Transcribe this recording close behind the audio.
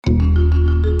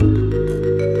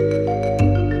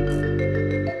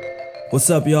What's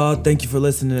up, y'all? Thank you for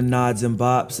listening to Nods and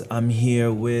Bops. I'm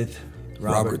here with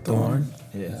Robert Thorne.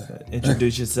 Yeah.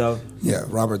 Introduce yourself. Yeah,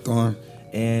 Robert Thorne.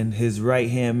 And his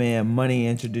right-hand man, Money.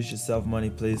 Introduce yourself, Money,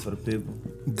 please, for the people.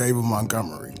 David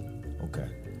Montgomery. Okay.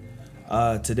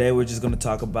 Today we're just going to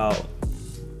talk about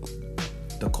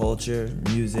the culture,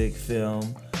 music,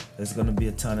 film. There's going to be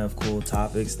a ton of cool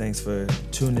topics. Thanks for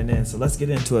tuning in. So let's get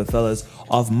into it, fellas.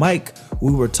 Off mic,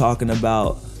 we were talking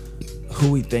about who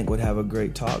we think would have a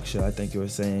great talk show. I think you were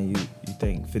saying you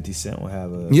think 50 Cent would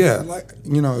have a... Yeah, like,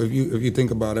 you know, if you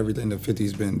think about everything that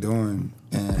 50's been doing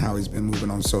and how he's been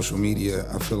moving on social media,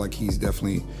 I feel like he's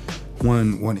definitely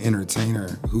one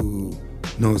entertainer who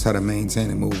knows how to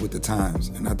maintain and move with the times.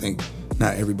 And I think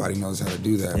not everybody knows how to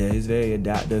do that. Yeah, he's very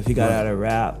adaptive. He got out of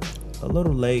rap a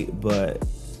little late, but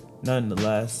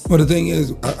nonetheless. Well, the thing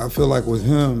is, I feel like with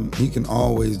him, he can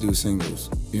always do singles,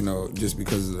 you know, just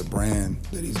because of the brand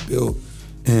that he's built.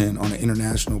 And on an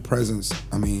international presence,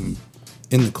 I mean,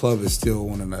 In the Club is still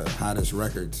one of the hottest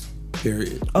records,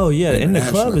 period. Oh, yeah, In the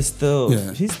Club is still,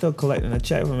 yeah. He's still collecting a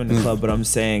check from In the Club, but I'm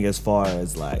saying as far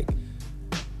as like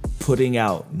putting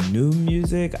out new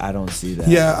music, I don't see that.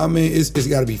 Yeah, I mean, it's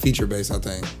got to be feature based, I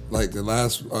think. Like the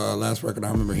last record I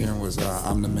remember hearing was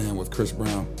I'm the Man with Chris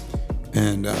Brown.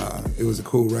 And it was a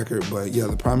cool record, but yeah,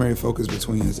 the primary focus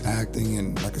between his acting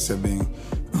and, like I said, being,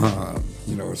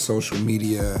 a social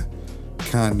media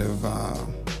kind of, I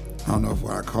don't know if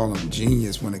what I call him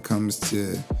genius when it comes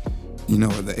to,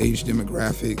 the age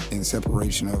demographic and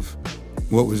separation of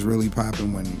what was really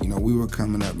popping when, we were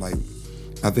coming up. Like,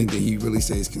 I think that he really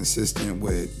stays consistent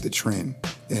with the trend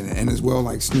and as well,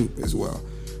 like Snoop as well.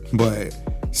 But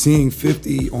seeing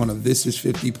 50 on a This Is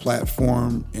 50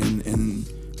 platform and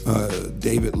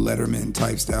David Letterman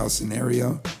type style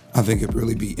scenario, I think it'd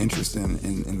really be interesting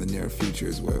in the near future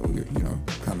is what we're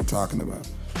kind of talking about.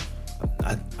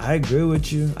 I agree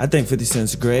with you. I think 50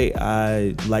 Cent's great.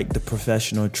 I like the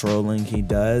professional trolling he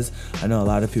does. I know a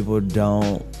lot of people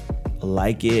don't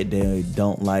like it. They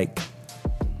don't like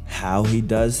how he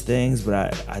does things, but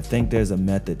I think there's a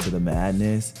method to the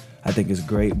madness. I think it's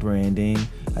great branding.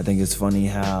 I think it's funny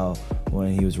how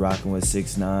when he was rocking with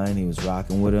 6ix9ine, he was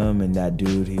rocking with him, and that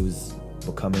dude, he was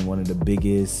becoming one of the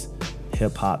biggest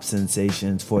hip-hop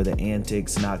sensations for the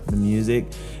antics, not the music.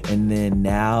 And then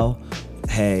now,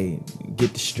 hey,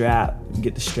 get the strap.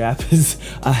 Get the strap is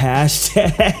a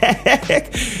hashtag.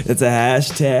 It's a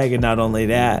hashtag, and not only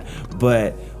that,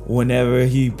 but whenever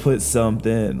he puts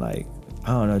something like,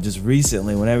 I don't know, just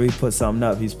recently, whenever he puts something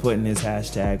up, he's putting his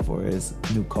hashtag for his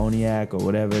new cognac or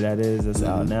whatever that is that's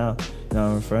out now. You know what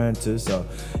I'm referring to? So,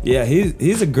 yeah,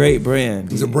 he's a great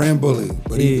brand. He's a brand bully,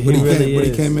 but he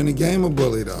came in the game a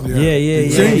bully, though. Yeah.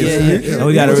 And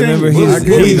we got to remember, he's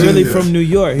really from New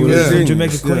York. He was from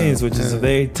Jamaica, Queens, which is a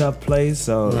very tough place.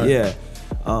 So, I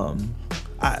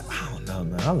don't know,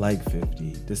 man. I like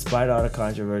 50. Despite all the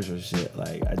controversial shit,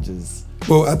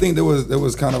 Well, I think there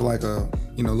was kind of like a,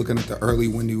 looking at the early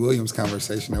Wendy Williams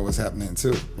conversation that was happening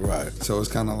too. Right. So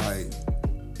it's kind of like,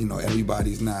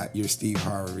 everybody's not your Steve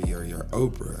Harvey or your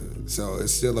Oprah. So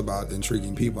it's still about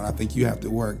intriguing people. And I think you have to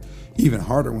work even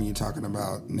harder when you're talking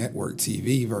about network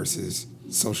TV versus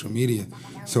social media.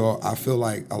 So I feel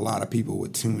like a lot of people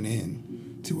would tune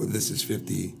in to what This Is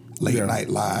 50 Late Night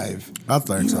Live. I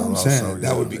think so. Also,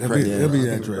 that would be crazy. It'd be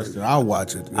interesting. I'll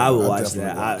watch it. I would watch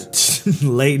that.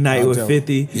 Late Night with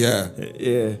 50. Yeah.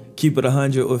 Yeah. Keep it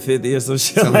 100 with 50 or some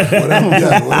shit like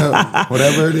that.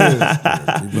 Whatever it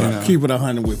is. Keep it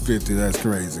 100 with 50. That's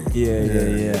crazy.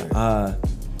 Yeah.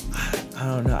 I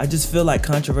don't know. I just feel like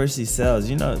controversy sells.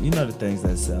 You know the things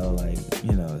that sell, like,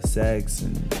 sex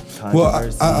and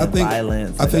controversy and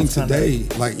violence. I think today,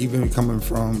 like, even coming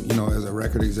from, as a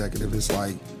record executive, it's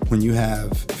like when you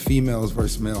have females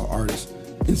versus male artists,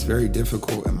 it's very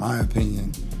difficult, in my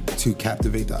opinion, to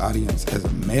captivate the audience as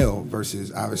a male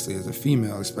versus obviously as a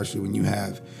female, especially when you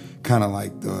have kind of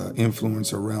like the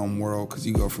influencer realm world, because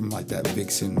you go from like that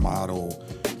vixen model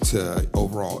to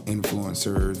overall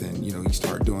influencer, then you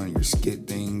start doing your skit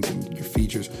things and your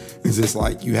features. It's just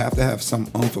like you have to have some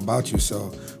oomph about you.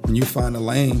 So when you find a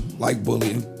lane like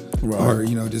bullying, or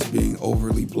just being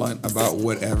overly blunt about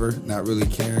whatever, not really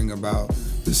caring about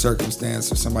the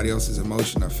circumstance or somebody else's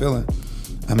emotion or feeling,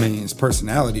 I mean, it's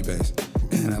personality based.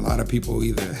 And a lot of people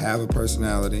either have a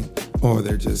personality or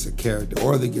they're just a character,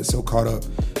 or they get so caught up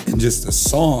in just a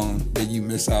song that you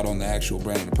miss out on the actual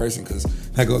brand of the person. Because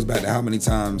that goes back to how many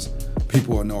times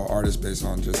people will know an artist based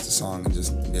on just a song and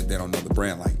just they don't know the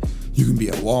brand. Like, you can be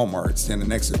at Walmart standing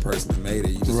next to the person that made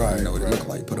it. You just don't know what it looked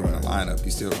like. Put them in a lineup,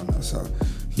 you still don't know. So,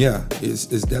 yeah, it's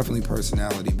definitely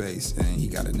personality based, and he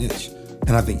got a niche.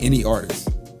 And I think any artist,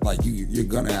 like you're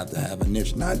gonna have to have a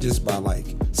niche, not just by like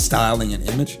styling and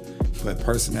image, but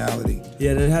personality.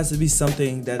 Yeah, there has to be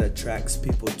something that attracts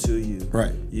people to you.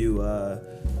 Right. You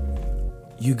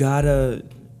gotta,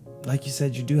 like you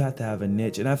said, you do have to have a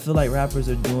niche, and I feel like rappers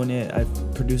are doing it.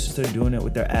 Producers are doing it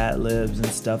with their ad libs and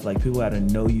stuff. Like people gotta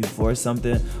know you for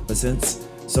something. But since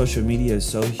social media is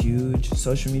so huge,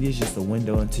 social media is just a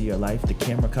window into your life. The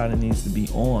camera kind of needs to be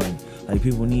on. Like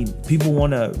people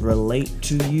want to relate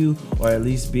to you, or at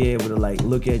least be able to like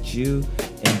look at you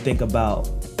and think about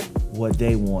what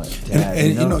they want to have.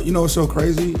 And you know what's so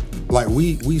crazy? Like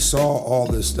we saw all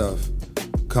this stuff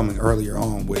coming earlier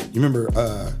on with, you remember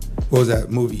what was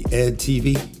that movie, Ed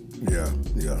TV? Yeah.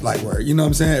 Like where, you know what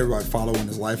I'm saying, everybody following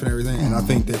his life and everything. And I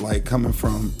think that like coming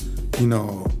from,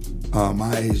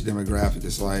 my age demographic,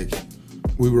 it's like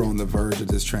we were on the verge of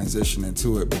this transition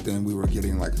into it, but then we were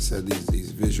getting, like I said,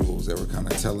 these visuals that were kind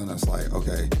of telling us like,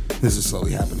 okay, this is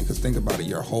slowly happening. Because think about it,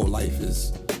 your whole life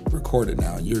is recorded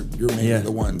now. You're maybe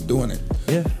the one doing it.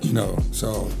 Yeah.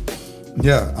 So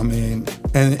yeah, I mean,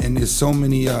 and there's so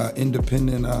many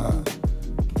independent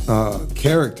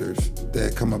characters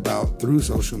that come about through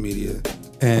social media,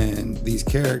 and these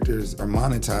characters are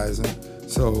monetizing.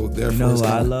 So therefore, you know who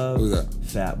I love? Who's that?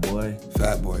 Fat Boy.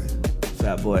 Fat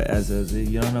Boy, as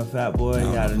you don't know Fat Boy?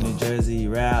 He out of New Jersey, he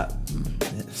rap.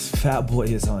 Fat Boy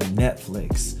is on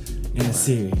Netflix in a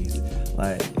series.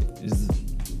 Like,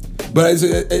 but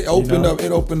it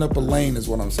opened up a lane, is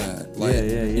what I'm saying. Like, yeah.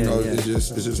 It's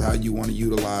just how you want to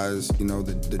utilize,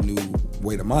 the new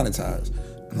way to monetize.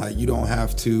 Like, you don't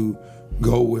have to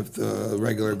go with the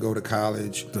regular go to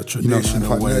college, the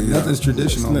traditional way. Nothing's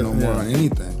traditional no more on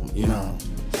anything.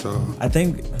 So I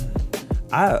think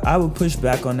I would push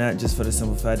back on that just for the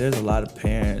simple fact there's a lot of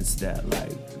parents that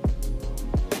like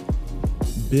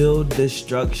build this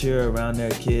structure around their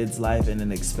kids' life and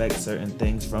then expect certain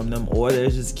things from them, or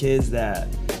there's just kids that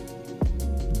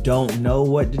don't know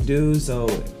what to do, so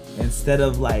instead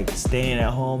of like staying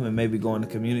at home and maybe going to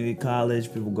community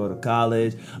college, people go to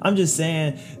college. I'm just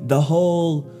saying the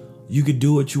whole you could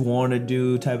do what you want to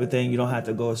do type of thing, you don't have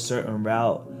to go a certain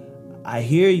route. I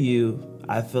hear you.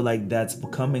 I feel like that's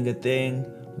becoming a thing,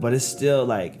 but it's still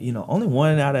like, only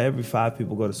 1 out of every 5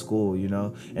 people go to school,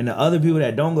 and the other people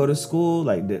that don't go to school,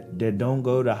 like that don't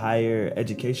go to higher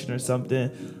education or something,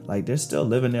 like they're still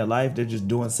living their life. They're just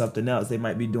doing something else. They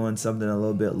might be doing something a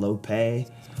little bit low pay.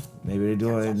 Maybe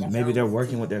they're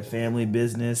working with their family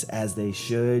business as they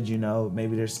should,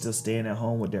 maybe they're still staying at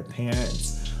home with their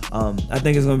parents. I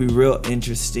think it's going to be real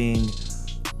interesting.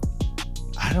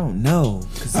 I don't know.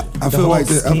 I feel like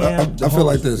this. I feel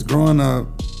like this. Growing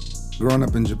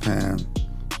up in Japan,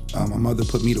 my mother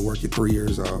put me to work at 3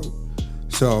 years old.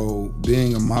 So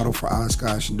being a model for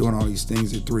Oshkosh and doing all these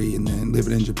things at 3, and then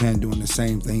living in Japan doing the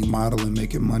same thing, modeling,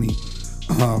 making money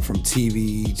from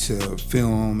TV to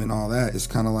film and all that, it's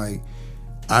kind of like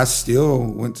I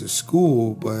still went to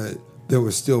school, but there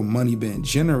was still money being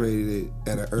generated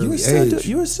at an early age.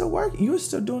 You were still working. You were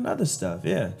still doing other stuff.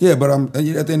 Yeah. Yeah, but at the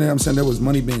end of the day, I'm saying there was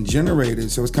money being generated.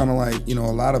 So it's kind of like, a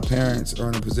lot of parents are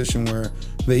in a position where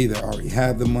they either already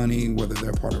have the money, whether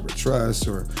they're part of a trust,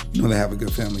 or, they have a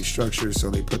good family structure. So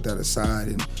they put that aside,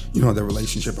 and, their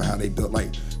relationship or how they built,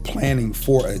 like planning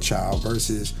for a child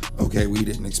versus, okay, we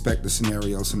didn't expect the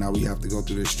scenario, so now we have to go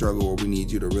through this struggle, or we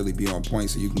need you to really be on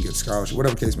point so you can get scholarship,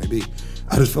 whatever the case may be.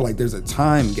 I just feel like there's a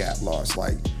time gap loss.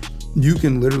 Like, you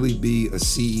can literally be a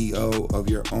CEO of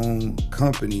your own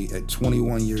company at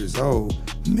 21 years old,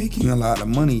 making a lot of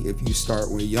money if you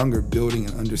start way younger, building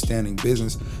and understanding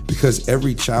business. Because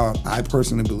every child, I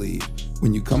personally believe,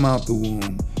 when you come out the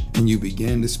womb and you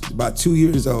begin to, about 2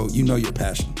 years old, you know your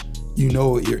passion. You know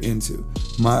what you're into.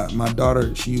 My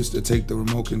daughter, she used to take the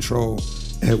remote control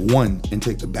at 1 and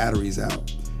take the batteries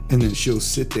out. And then she'll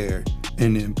sit there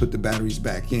and then put the batteries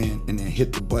back in and then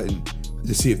hit the button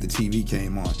to see if the TV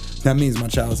came on. That means my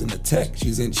child's into tech.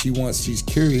 She's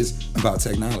curious about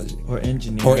technology. Or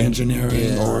engineering.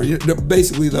 Yeah. Or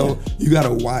basically though, you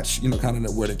gotta watch, kind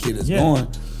of where the kid is going.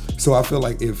 So I feel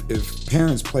like if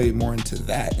parents play more into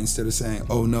that instead of saying,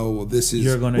 oh no, well this is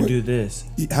you're gonna do this.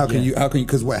 How can you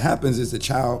because what happens is the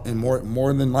child, and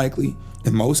more than likely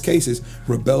in most cases,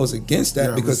 rebels against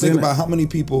that, because think about how many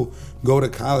people go to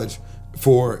college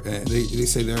for they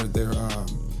say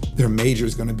their major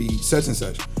is going to be such and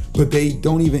such, but they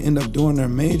don't even end up doing their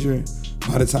major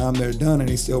by the time they're done, and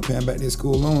they still paying back their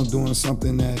school loan doing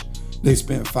something that they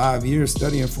spent 5 years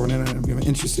studying for, and they're not even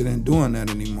interested in doing that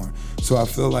anymore. So I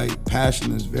feel like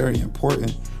passion is very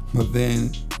important, but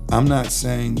then I'm not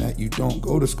saying that you don't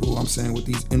go to school. I'm saying with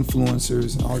these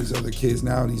influencers and all these other kids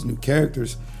now, these new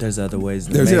characters, there's other ways.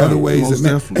 There's other ways most to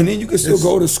make, definitely. and then you can still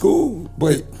go to school,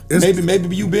 but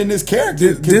maybe you been this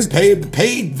character,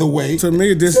 paid the way. To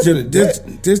me, this instead of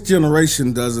debt. this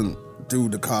generation doesn't do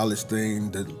the college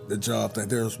thing, the job thing.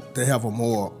 They have a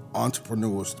more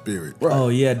entrepreneurial spirit. Oh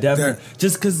yeah, definitely.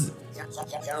 Just because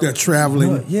They're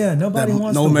traveling. Nobody that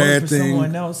wants to nomad work for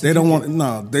someone else. They don't want.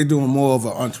 No, they doing more of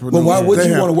an entrepreneur. But why would They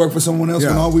you have- want to work for someone else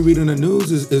when Yeah. all we read in the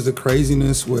news is the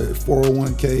craziness with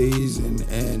 401ks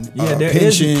and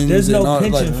pensions? There's and no all,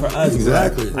 pension for us.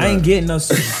 Exactly. Bro. I ain't getting no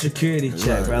social security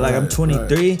check, right? Like I'm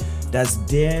 23, that's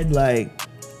dead. Like,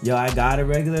 yo, I got a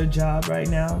regular job right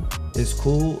now. It's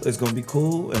cool. It's gonna be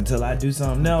cool until I do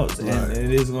something else, and it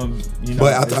is gonna,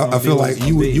 But I feel what like it's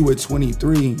gonna be. you at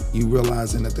 23, you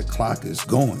realizing that the clock is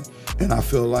going, and I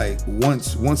feel like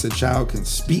once a child can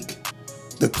speak,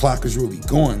 the clock is really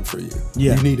going for you.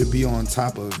 Yeah. You need to be on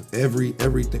top of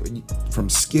everything from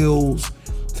skills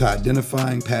to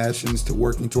identifying passions to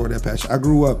working toward that passion. I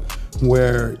grew up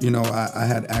where I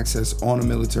had access on a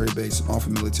military base and off a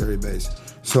military base.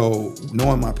 So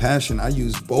knowing my passion, I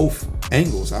used both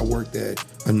angles. I worked at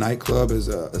a nightclub as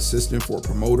an assistant for a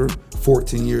promoter,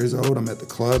 14 years old. I'm at the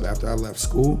club after I left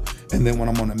school. And then when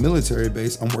I'm on a military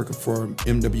base, I'm working for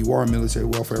MWR, Military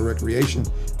Welfare Recreation,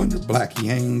 under Blackie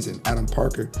Haynes and Adam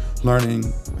Parker,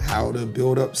 learning how to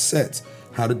build up sets,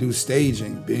 how to do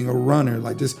staging, being a runner,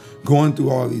 like just going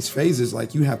through all these phases.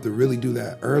 Like you have to really do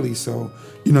that early so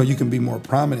you can be more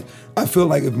prominent. I feel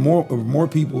like if more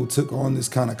people took on this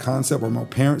kind of concept, or more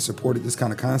parents supported this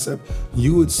kind of concept,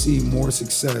 you would see more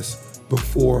success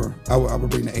before. I would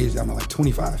bring the age down to like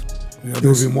 25. Yeah, you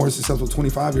would be more successful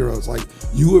 25-year-olds. Like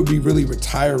you would be really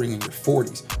retiring in your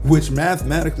 40s, which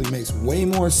mathematically makes way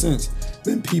more sense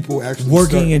than people actually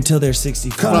working until they're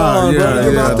 65. Come on, bro.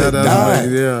 You're about to die.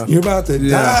 Yeah. You're about to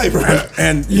die, bro.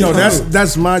 And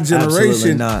that's my Absolutely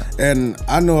generation. not. And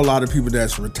I know a lot of people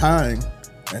that's retiring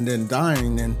and then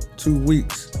dying in 2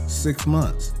 weeks, 6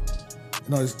 months.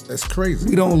 It's crazy.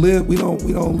 We don't live. We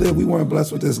weren't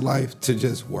blessed with this life to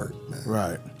just work, man.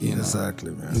 Right.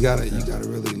 Exactly, man. You gotta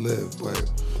really live. But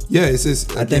yeah, it's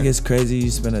just. I think it's crazy. You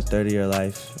spend a third of your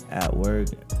life at work,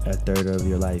 a third of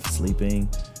your life sleeping,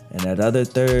 and that other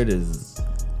third is,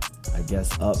 I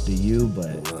guess, up to you. But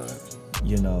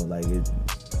like it.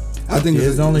 I think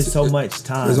there's only so much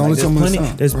time. There's only so much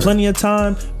time. There's plenty of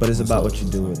time, but it's about what you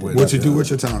do with it. What you do with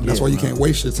your time. That's why you can't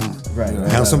waste your time. Right.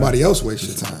 Have somebody else waste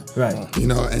your time. Right.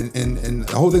 And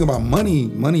the whole thing about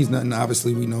money's nothing.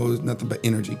 Obviously, we know it's nothing but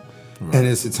energy. Right. And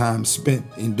it's the time spent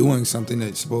in doing something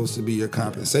that's supposed to be your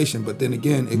compensation. But then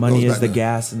again, money goes is the to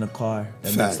gas in the car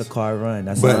that makes the car run.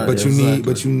 That's but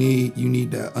you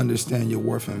need to understand your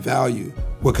worth and value.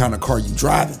 What kind of car you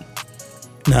driving?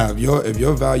 Now, if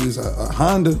your values are a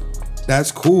Honda,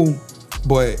 that's cool.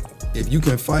 But if you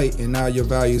can fight and now your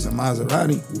values are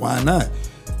Maserati, why not?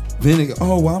 Then they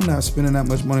go, I'm not spending that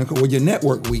much money. Well, your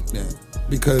network weak then,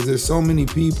 because there's so many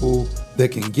people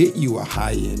that can get you a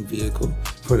high-end vehicle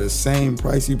for the same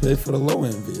price you pay for the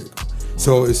low-end vehicle.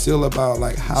 So it's still about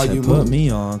like how you put move. me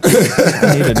on.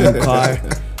 I need a new car.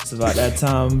 It's about that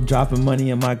time dropping money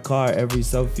in my car every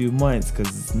so few months because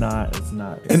it's not.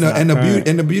 And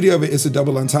the beauty of it is a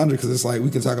double entendre because it's like we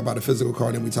can talk about the physical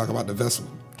car, then we talk about the vessel.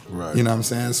 Right. You know what I'm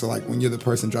saying? So like when you're the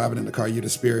person driving in the car, you're the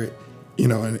spirit, in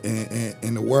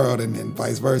the world, and then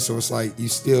vice versa. So it's like you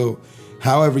still,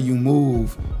 however you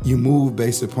move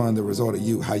based upon the result of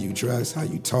you, how you dress, how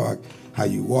you talk, how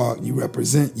you walk. You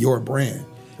represent your brand.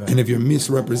 And if you're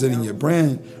misrepresenting your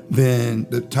brand, then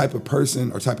the type of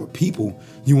person or type of people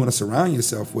you want to surround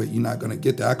yourself with, you're not going to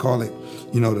get that. I call it,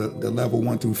 the level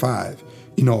 1 through 5.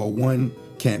 A 1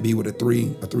 can't be with a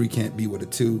 3 can't be with a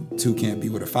 2 can't be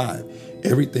with a 5.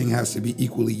 Everything has to be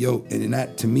equally yoked. And in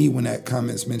that, to me, when that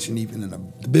comment's mentioned even in a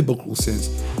biblical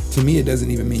sense, to me, it doesn't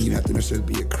even mean you have to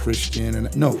necessarily be a Christian.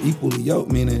 No, equally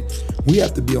yoked, meaning we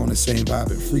have to be on the same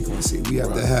vibe and frequency. We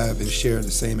have to have and share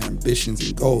the same ambitions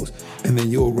and goals. And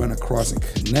then you'll run across and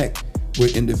connect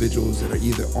with individuals that are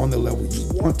either on the level you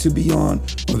want to be on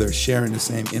or they're sharing the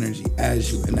same energy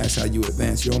as you. And that's how you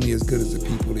advance. You're only as good as the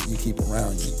people that you keep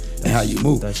around you and how you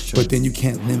move. That's true. But then you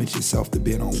can't limit yourself to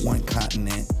being on one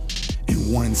continent,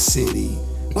 in one city.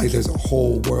 Like there's a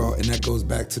whole world, and that goes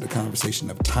back to the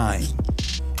conversation of time.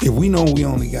 If we know we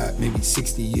only got maybe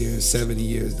 60 years, 70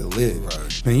 years to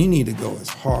live, man, you need to go as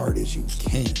hard as you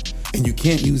can. And you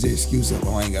can't use the excuse of,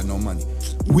 I ain't got no money.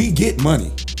 We get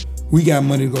money. We got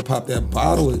money to go pop that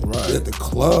bottle at the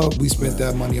club. We spent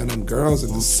that money on them girls at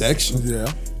the section. Yeah.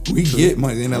 We get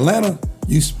money. In Atlanta,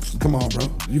 Come on, bro.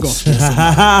 You gonna spend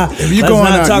some if you Let's going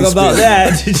not out, talk you about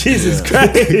spend. that. Jesus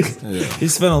Christ. He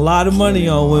spent a lot of money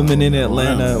on women in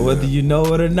Atlanta, whether you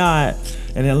know it or not.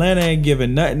 And Atlanta ain't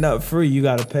giving nothing up free. You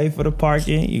got to pay for the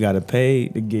parking. You got to pay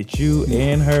to get you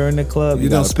and her in the club. You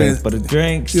got to pay for the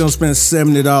drinks. You don't spend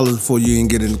 $70 before you even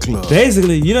get in the club.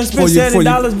 Basically, you done spent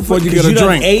 $70 before you get a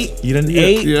drink. You done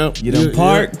ate. You done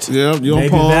parked. Yeah, you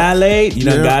maybe valet. You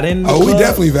done got in the club. We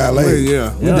definitely valet.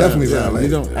 Yeah. We definitely valet.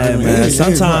 Hey, man,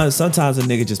 sometimes a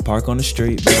nigga just park on the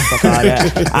street, bro. Fuck all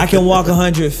that. I can walk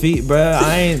 100 feet, bro.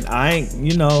 I ain't,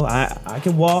 you know, I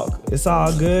can walk. It's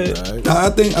all good. Right. I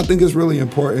think it's really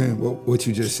important what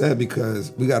you just said,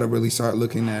 because we got to really start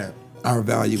looking at our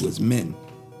value as men.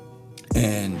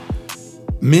 And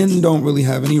men don't really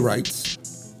have any rights.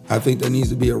 I think there needs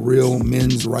to be a real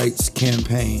men's rights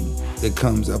campaign that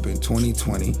comes up in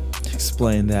 2020.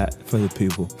 Explain that for the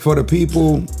people. For the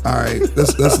people, all right,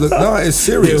 let's look. No, it's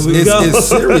serious. Here we go. It's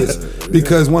serious,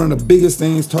 because one of the biggest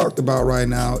things talked about right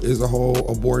now is the whole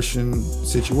abortion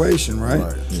situation,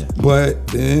 right? Yeah. But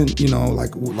then, you know,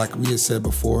 like we had said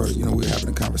before, you know, we were having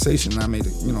a conversation, and I made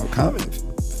a comment: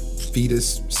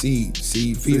 fetus, seed,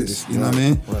 fetus. You know what I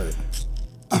mean? Right.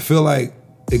 I feel like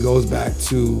it goes back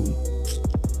to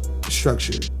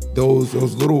structure. Those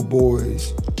little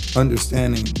boys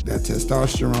understanding that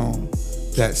testosterone,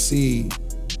 that seed,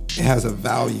 it has a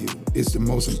value. It's the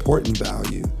most important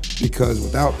value, because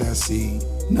without that seed,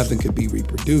 nothing could be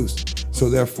reproduced. So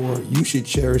therefore, you should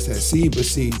cherish that seed. But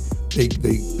see,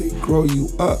 they grow you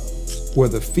up where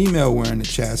the female wearing the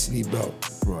chastity belt,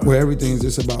 right, where everything's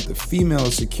just about the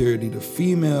female security. The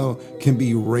female can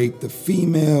be raped. The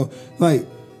female, like,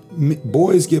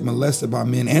 boys get molested by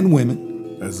men and women.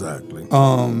 Exactly.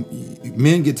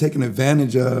 Men get taken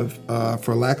advantage of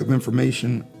for lack of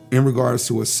information in regards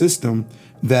to a system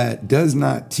that does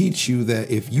not teach you that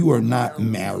if you are not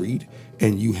married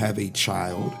and you have a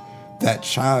child, that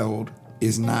child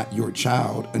is not your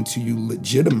child until you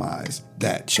legitimize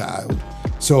that child.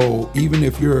 So even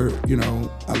if you're, you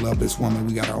know, I love this woman,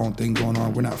 we got our own thing going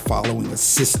on, we're not following a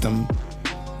system.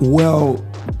 Well,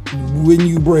 when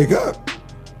you break up,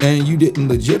 and you didn't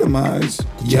legitimize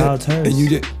child's hers.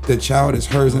 And the child is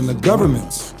hers and the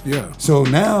government's. Yeah. So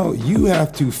now you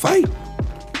have to fight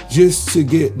just to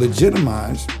get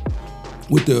legitimized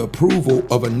with the approval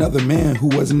of another man who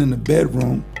wasn't in the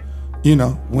bedroom, you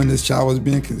know, when this child was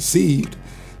being conceived.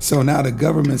 So now the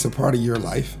government's a part of your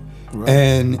life. Right.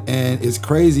 And it's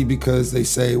crazy because they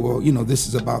say, well, you know, this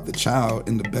is about the child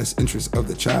and the best interest of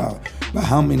the child. But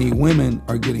how many women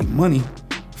are getting money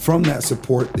from that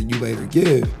support that you later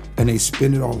give, and they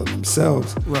spend it all on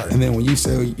themselves? Right. And then when you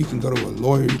say you can go to a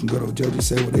lawyer, you can go to a judge, you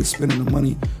say, well, they spending the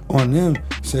money on them.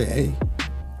 Say, hey,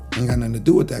 ain't got nothing to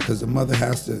do with that, because the mother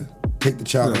has to take the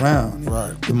child around.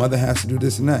 Right. The mother has to do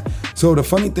this and that. So the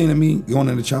funny thing to me, going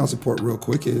into child support real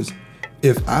quick, is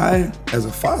if I, as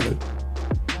a father,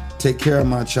 take care of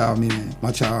my child, meaning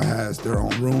my child has their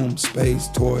own room, space,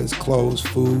 toys, clothes,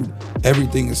 food,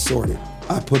 everything is sorted.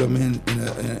 I put them in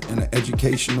an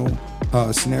educational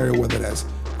scenario, whether that's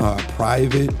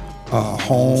private,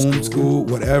 home, school,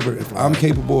 whatever. If I'm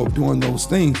capable of doing those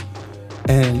things,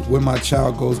 and when my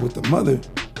child goes with the mother,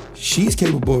 she's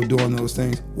capable of doing those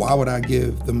things, why would I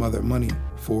give the mother money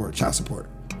for child support?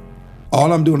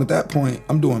 All I'm doing at that point,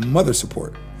 I'm doing mother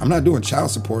support. I'm not doing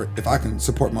child support if I can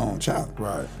support my own child.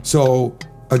 Right. So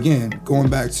again, going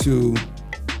back to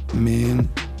men,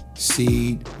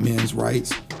 seed, men's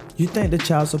rights. You think the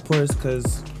child support is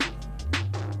because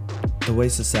the way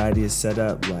society is set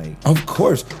up, like? Of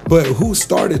course, but who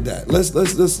started that?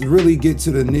 Let's really get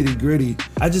to the nitty gritty.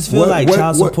 I just feel like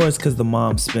child support is because the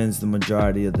mom spends the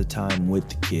majority of the time with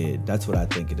the kid. That's what I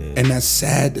think it is. And that's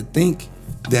sad to think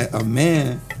that a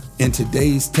man in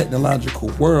today's technological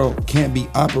world can't be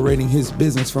operating his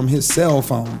business from his cell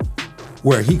phone,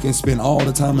 where he can spend all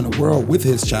the time in the world with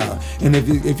his child. And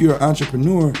if you're an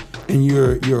entrepreneur and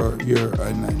you're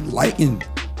an enlightened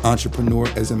entrepreneur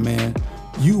as a man,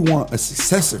 you want a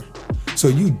successor. So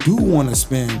you do want to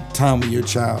spend time with your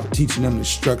child, teaching them the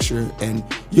structure. And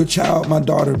your child, my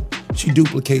daughter, she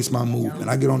duplicates my movement.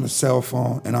 I get on the cell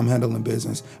phone and I'm handling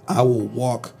business. I will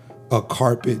walk a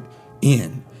carpet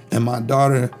in, and my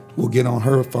daughter will get on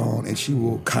her phone and she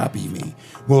will copy me.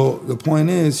 Well, the point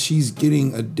is, she's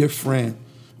getting a different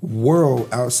world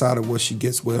outside of what she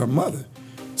gets with her mother.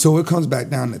 So it comes back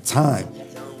down to time.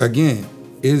 Again,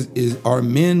 are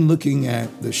men looking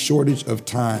at the shortage of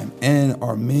time, and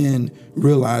are men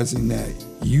realizing that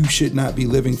you should not be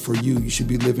living for you, you should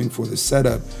be living for the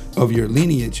setup of your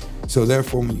lineage. So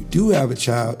therefore, when you do have a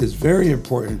child, it's very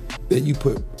important that you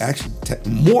put actually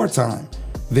more time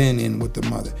than in with the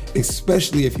mother,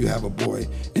 especially if you have a boy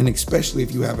and especially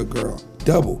if you have a girl.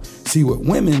 Double. See, with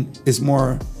women, it's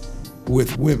more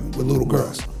with women, with little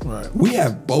girls. Right. We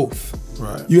have both.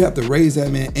 Right. You have to raise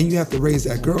that man and you have to raise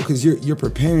that girl because you're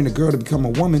preparing the girl to become a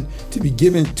woman to be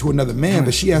given to another man,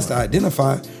 but she has to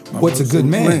identify what's a good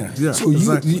man. Yeah, so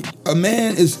exactly. a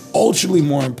man is ultimately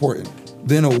more important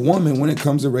than a woman when it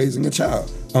comes to raising a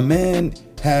child. A man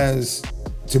has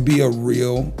to be a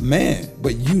real man,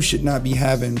 but you should not be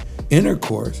having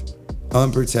intercourse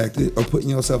unprotected or putting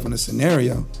yourself in a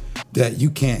scenario that you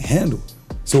can't handle.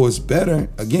 So it's better,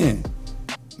 again,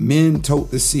 men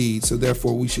tote the seed, so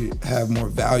therefore we should have more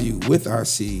value with our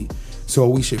seed, so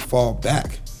we should fall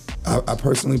back. I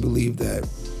personally believe that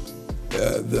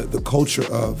the culture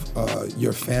of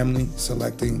your family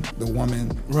selecting the woman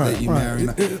that you marry,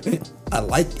 I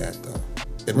like that though.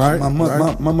 My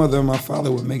mother and my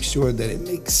father would make sure that it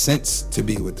makes sense to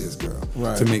be with this girl.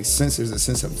 Right. To make sense, there's a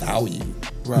sense of value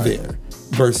there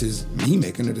versus me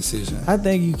making a decision. I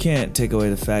think you can't take away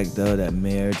the fact though that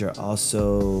marriage are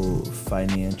also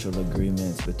financial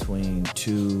agreements between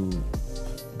two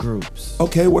groups.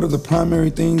 Okay, what are the primary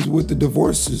things with the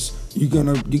divorces? You getting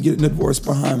a divorce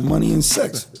behind money and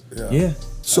sex. Yeah.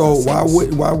 So why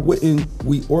wouldn't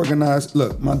we organize?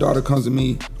 Look, my daughter comes to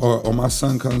me, or my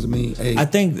son comes to me. Hey, I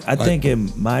think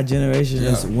in my generation,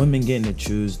 it's women getting to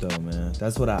choose though, man.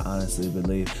 That's what I honestly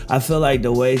believe. I feel like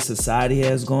the way society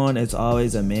has gone, it's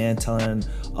always a man telling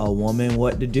a woman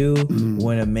what to do.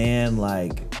 When a man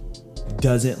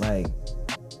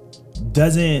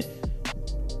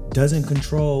doesn't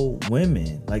control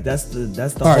women. Like that's the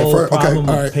whole problem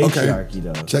of patriarchy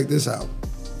though. Check this out.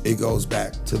 It goes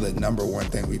back to the number one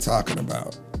thing we talking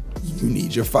about. You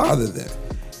need your father there.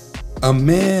 A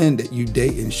man that you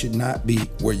dating should not be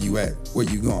where you at, where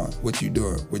you going, what you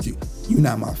doing, you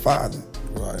not my father.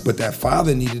 Right. But that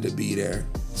father needed to be there,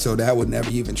 so that would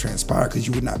never even transpire because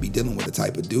you would not be dealing with the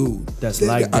type of dude that's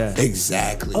like that.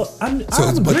 Exactly.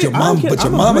 But your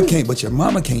mama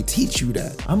can't teach you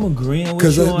that. I'm agreeing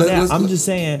with you on that. I'm just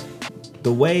saying,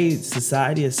 the way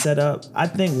society is set up, I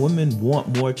think women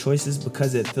want more choices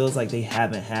because it feels like they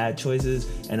haven't had choices,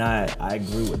 and I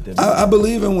agree with them. I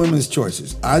believe in women's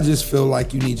choices. I just feel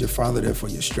like you need your father there for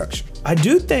your structure. I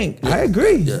do think, I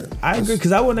agree. Yeah. I agree,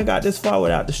 because I wouldn't have got this far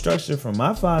without the structure from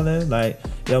my father. Like,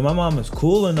 my mom is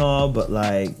cool and all, but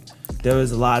like, there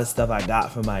was a lot of stuff I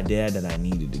got from my dad that I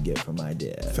needed to get from my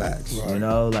dad. Facts. You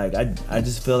know, like I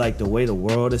just feel like the way the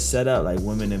world is set up, like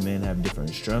women and men have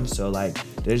different strengths. So like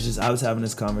I was having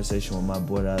this conversation with my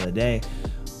boy the other day.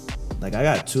 Like I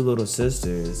got 2 little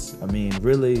sisters. I mean,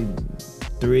 really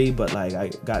 3, but like I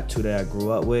got 2 that I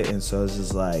grew up with. And so it's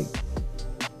just like,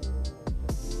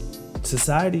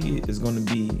 society is going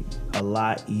to be a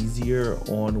lot easier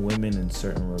on women in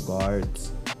certain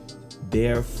regards.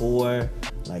 Therefore,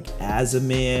 like as a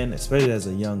man, especially as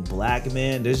a young black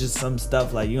man, there's just some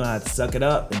stuff like you don't have to suck it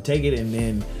up and take it, and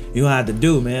then you don't have to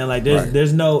do, man. Like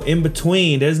there's no in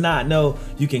between. There's not no,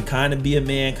 you can kind of be a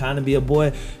man, kind of be a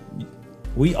boy.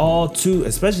 We all too,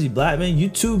 especially black men, you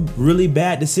 2 really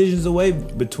bad decisions away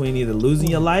between either losing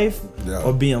your life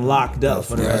or being locked up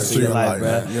for the rest of your life,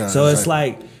 bro. Yeah, so it's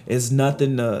like, it's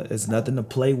nothing to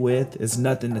play with. It's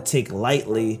nothing to take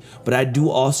lightly. But I do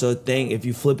also think if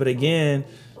you flip it again,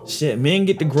 shit, men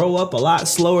get to grow up a lot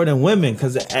slower than women,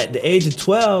 because at the age of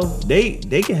 12,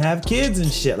 they can have kids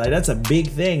and shit. Like that's a big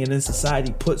thing, and then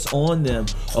society puts on them,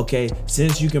 okay,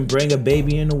 since you can bring a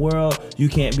baby in the world, you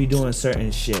can't be doing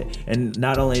certain shit. And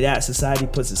not only that, society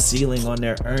puts a ceiling on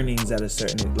their earnings at a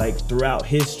certain, like throughout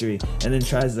history, and then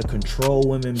tries to control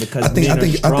women because men are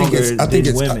stronger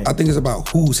than women. I think it's about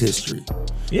whose history.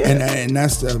 Yeah, and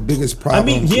that's the biggest problem. I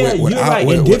mean, yeah, you're right.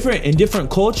 In different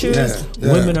cultures,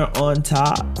 women are on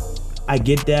top. I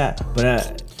get that,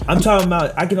 but I'm talking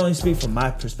about. I can only speak from my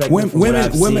perspective. Women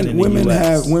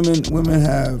have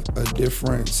a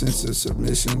different sense of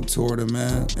submission toward a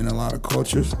man in a lot of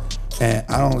cultures, and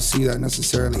I don't see that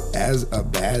necessarily as a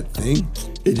bad thing.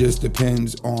 It just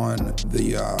depends on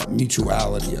the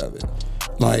mutuality of it.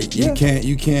 Like you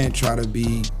can't try to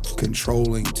be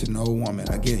controlling to no woman.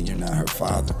 Again, you're not her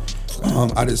father.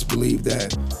 I just believe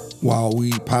that while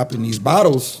we popping these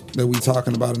bottles that we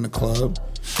talking about in the club,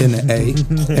 in the A,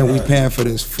 and we paying for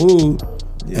this food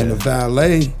and the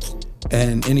valet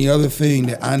and any other thing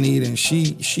that I need and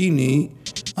she need,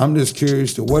 I'm just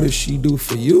curious to what does she do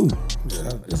for you?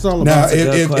 Yeah, it's all about.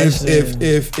 Now,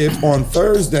 if on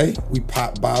Thursday we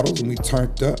pop bottles and we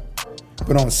turned up,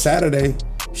 but on Saturday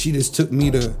she just took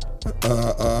me to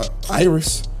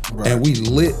Iris and we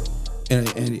lit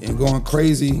and going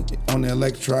crazy on the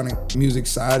electronic music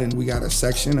side, and we got a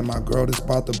section, and my girl that's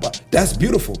about to buy. That's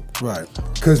beautiful, Right.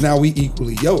 because now we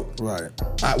equally yoked. Right.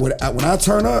 When I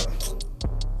turn up,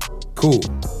 cool.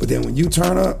 But then when you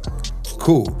turn up,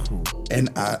 cool. And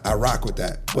I rock with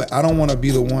that. But I don't want to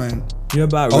be the one. You're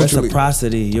about Ultimately.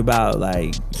 reciprocity. You're about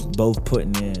like both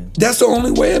putting in. That's the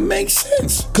only way it makes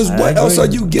sense. Because I what else agree.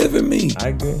 are you giving me? I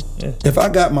agree. Yeah. If I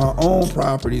got my own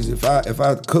properties, if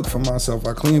I cook for myself,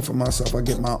 I clean for myself, I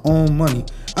get my own money,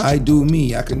 I do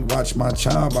me. I can watch my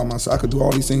child by myself. I can do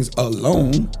all these things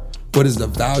alone. What is the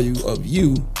value of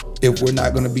you if we're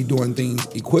not going to be doing things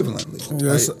equivalently?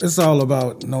 Yeah, right? it's all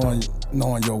about knowing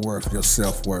your worth, your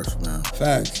self-worth, man.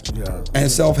 Facts. Yeah. And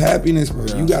self-happiness, bro.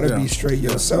 You got to Yeah. be straight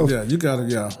yourself. Yeah, you gotta,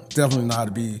 definitely know how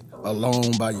to be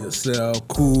alone by yourself,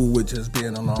 cool with just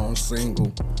being alone,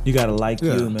 single. You gotta like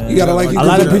Yeah. you, man. You gotta like you. A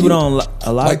lot of Yeah. people don't.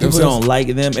 A lot Like of people themselves. don't like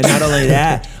them, and not only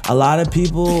that, a lot of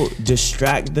people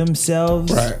distract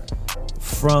themselves Right.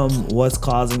 from what's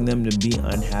causing them to be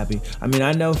unhappy. I mean,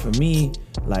 I know for me,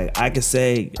 like I could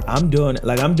say I'm doing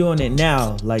it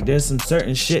now. Like there's some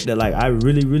certain shit that like I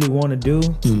really, really want to do,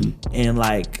 and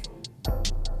like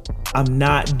I'm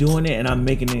not doing it, and I'm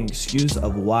making an excuse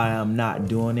of why I'm not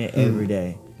doing it every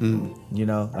day. You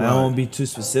know, I don't want to be too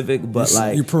specific, but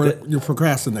like You're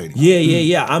procrastinating.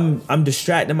 yeah. I'm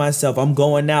distracting myself. I'm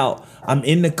going out. I'm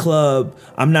in the club.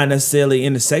 I'm not necessarily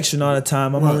in the section all the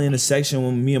time. I'm Right. only in the section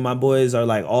when me and my boys are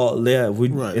like all there.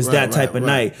 Right, It's right, that type right, of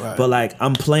right, night. right. But like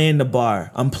I'm playing the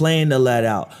bar. I'm playing the let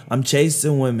out. I'm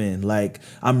chasing women. Like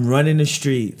I'm running the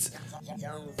streets.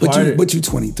 But you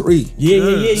 23.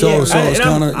 Yeah. So it's And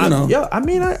I'm- kinda, you know. Yeah, I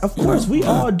mean, of course, we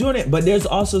all doing it, but there's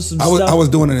also some I stuff. was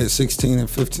doing it at 16 and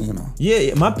 15. Though.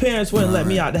 Yeah, my parents wouldn't let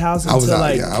me out the house I was until out-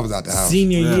 like yeah, I was out the house.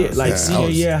 senior year, Yeah, like yeah, I senior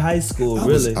was- year of high school.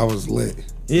 Really, I was lit.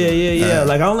 Yeah.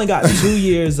 Like I only got 2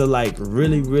 years of like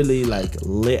really, really like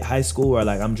lit high school where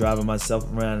like I'm driving myself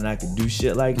around and I could do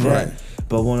shit like that. Right.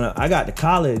 But when I got to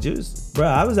college, it was, bro,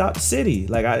 I was out the city.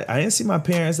 Like I didn't see my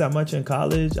parents that much in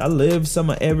college. I lived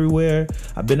somewhere everywhere.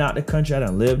 I've been out the country. I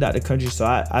done lived out the country. So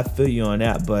I feel you on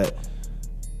that. But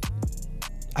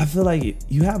I feel like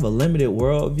you have a limited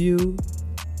worldview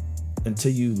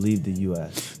until you leave the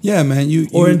U.S. Yeah, man.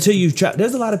 Or until you try.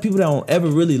 There's a lot of people that don't ever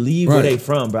really leave where Right. they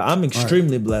from, bro. I'm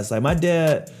extremely blessed. Like my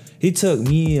dad, he took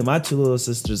me and my two little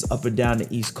sisters up and down the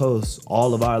East Coast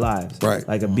all of our lives. Right.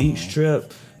 Like a beach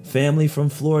trip, family from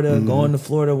Florida, going to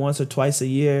Florida once or twice a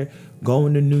year,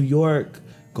 going to New York,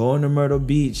 going to Myrtle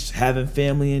Beach, having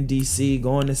family in D.C.,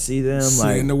 going to see them.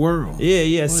 Seeing the world.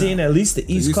 Yeah, seeing at least the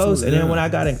East East Coast. Coast, And then yeah. when I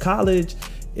got in college,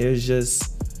 it was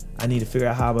just, I need to figure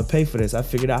out how I'm gonna pay for this. I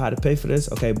figured out how to pay for this.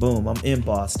 Okay, boom, I'm in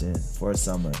Boston for a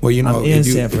summer. Well, you know, I'm in if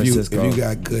San Francisco. if you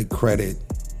got good credit,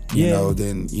 you Yeah. know,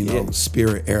 then you know, Yeah.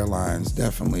 Spirit Airlines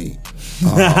definitely.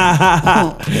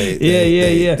 Yeah.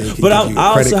 they can But give you a I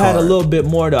also credit had a card. little bit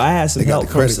more though. I had some They got help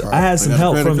the from. credit card. I had some They got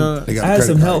help the from. credit card? They got I a had credit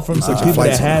some card. help from You some put your people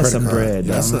that flights on had credit some card. bread.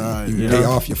 You know what I'm though. saying? Right, You yeah. pay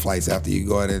off your flights after you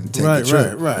go ahead and take Right, the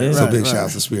trip. right, So right, big right.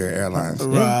 shouts to Spirit Airlines.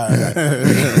 Right.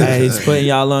 Hey, he's putting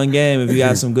y'all on game. If you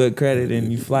got some good credit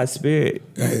and you fly Spirit,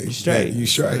 Hey, you straight. You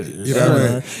straight. You know what I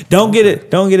mean? Don't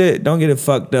get it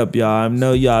fucked up, y'all. I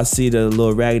know y'all see the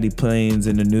little raggedy planes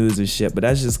in the news and shit, but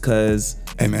that's just cause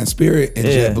Hey man, Spirit and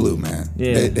Yeah. JetBlue, man.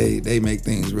 Yeah. They make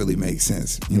things really make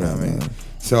sense. You know what I mean?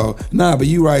 So but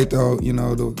you right though. You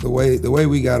know the way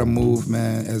we gotta move,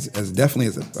 man, as definitely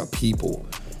as a people,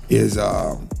 is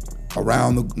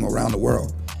around the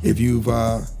world. If you've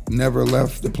never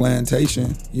left the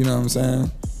plantation, you know what I'm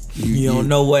saying? you don't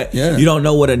know what Yeah. you don't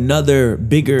know what another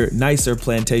bigger, nicer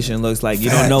plantation looks like. You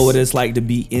don't know Facts. what it's like to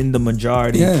be in the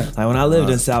majority. Yeah. Like when I lived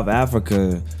in South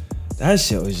Africa, that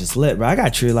shit was just lit, bro. I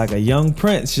got treated like a young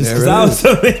prince just There because it I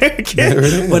was is. American. There it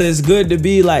is. But it's good to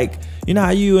be like, you know how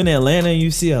you in Atlanta,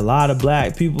 you see a lot of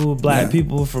black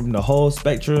people from the whole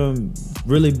spectrum,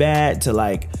 really bad to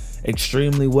like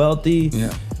extremely wealthy.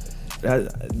 Yeah.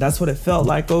 That's what it felt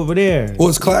like over there. Well,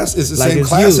 it's class. It's the Like same it's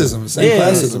classism. you. Same Yeah,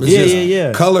 classism. It's yeah, just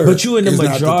yeah. color. But you in the is not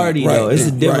thing. majority Right, though. It's a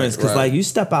yeah, difference because right. like you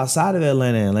step outside of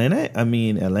Atlanta,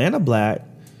 Atlanta black,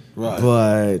 Right.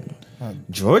 but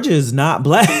Georgia is not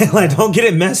black. Like don't get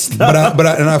it messed up. But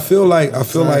I feel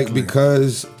like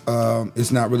because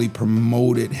it's not really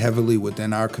promoted heavily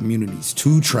within our communities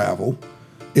to travel,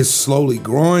 it's slowly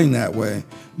growing that way.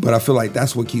 But I feel like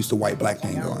that's what keeps the white black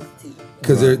thing going,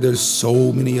 because there's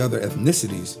so many other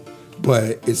ethnicities.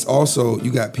 But it's also,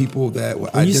 you got people that will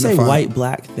When you identify. say white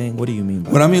black thing, what do you mean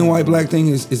by What I mean white black thing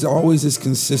is always this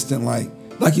consistent, like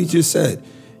you just said,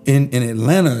 in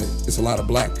Atlanta, it's a lot of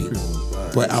black people.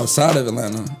 But outside of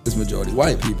Atlanta, it's majority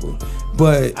white people.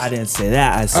 But I didn't say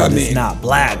that. I said it's not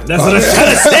black. That's what I'm trying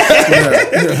to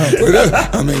say.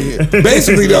 I mean,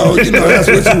 basically though, that's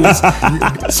what you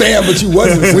was saying, but you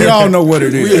wasn't saying. We all know what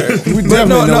it is. We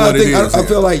definitely know what it is. I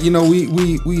feel like, we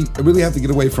really have to get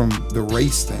away from the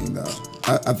race thing though.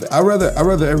 I rather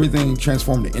everything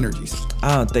transform to energies.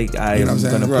 I don't think I'm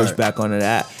going to push back on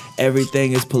that.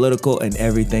 Everything is political and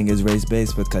everything is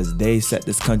race-based because they set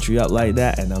this country up like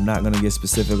that, and I'm not going to get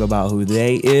specific about who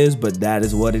they is, but that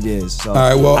is what it is. So all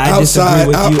right, well, I disagree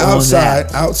with you on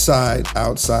that.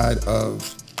 Outside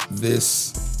of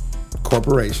this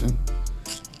corporation,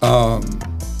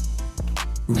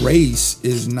 race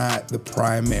is not the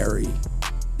primary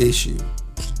issue.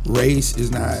 Race is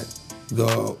not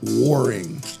the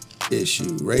warring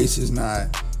issue. Race is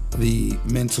not the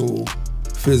mental,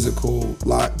 physical,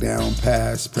 lockdown,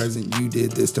 past, present. You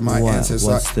did this to my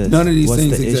ancestors. None of these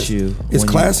things exist. Issue it's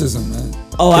classism, man.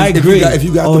 Oh, I agree. If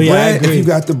you got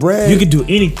the bread, you can do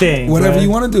anything. Whatever you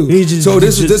want to do. This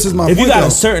is my point. If you got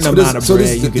a certain amount of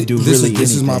bread, you can do really anything.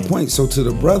 This is my point. So to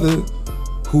the brother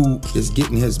who is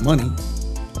getting his money,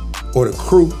 or the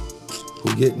crew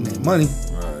who getting their money,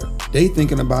 they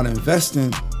thinking about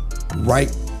investing right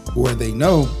where they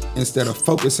know instead of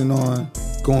focusing on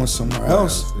going somewhere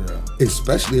else,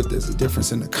 especially if there's a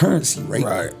difference in the currency rate.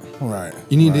 Right.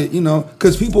 You need to,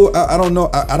 because people, I don't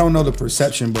know the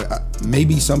perception, but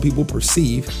maybe some people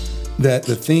perceive that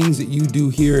the things that you do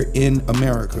here in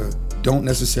America don't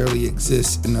necessarily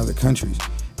exist in other countries.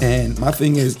 And my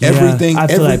thing is, everything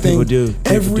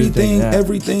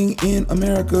in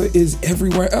America is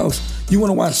everywhere else. You want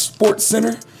to watch Sports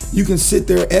Center? You can sit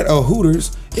there at a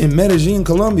Hooters in Medellin,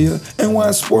 Colombia, and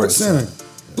watch Sports Center.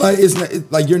 Like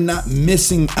like you're not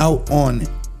missing out on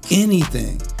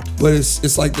anything. But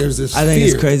it's like there's this. I think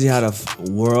fear. it's crazy how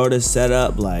the world is set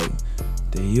up. Like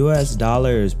the U.S.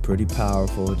 dollar is pretty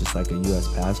powerful, just like a U.S.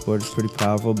 passport is pretty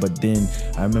powerful. But then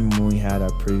I remember when we had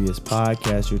our previous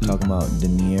podcast, you were talking about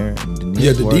denier and the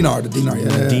dinar.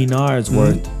 The dinar is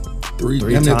worth three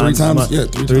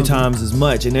times as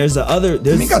much. And there's the other.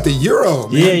 You got the euro.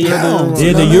 Man,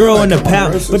 the euro and the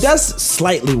pound, but that's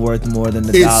slightly worth more than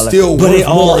the dollar. Still but worth it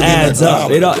all more adds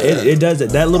up. Dollar, it does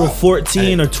it. That little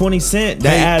 14 or 20 cent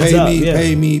that adds up.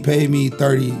 Pay me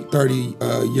 30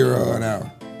 euro an hour.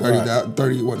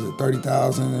 30, what is it?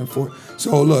 30,000 and 4.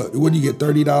 So look, what do you get?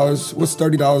 $30. What's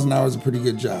 $30 an hour is a pretty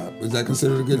good job. Is that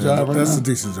considered a good job? That's a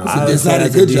decent job. It's not a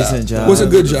good job. What's a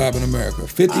good job in America?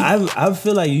 50. I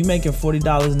feel like you making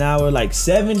 $40 an hour. Like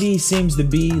 70 seems to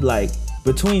be like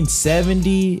between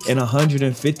 70 and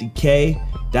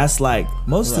 150K. That's like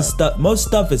most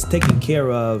stuff is taken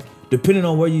care of depending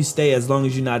on where you stay, as long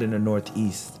as you're not in the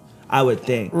Northeast. I would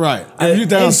think. Right. If you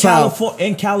down south.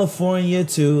 In California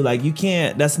too, like you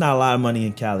can't, that's not a lot of money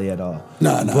in Cali at all.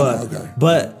 No.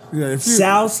 But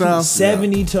south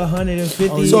 70 to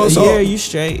 150 a year, you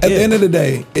straight. At the end of the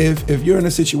day, if you're in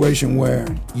a situation where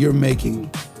you're making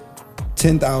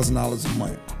 $10,000 a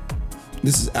month,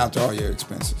 this is after all your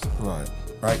expenses.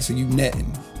 Right. So you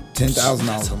netting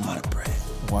 $10,000 a month. Bread.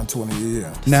 120 a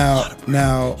year.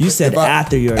 Now you said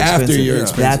after your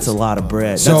expenses. That's a lot of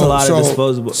bread. That's a lot of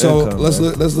disposable income. So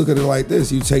let's look at it like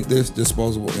this. You take this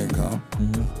disposable income,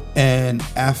 and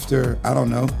after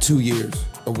 2 years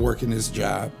of working this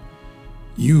job,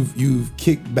 you've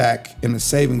kicked back in a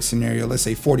savings scenario. Let's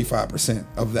say 45%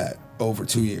 of that over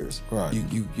 2 years. Right.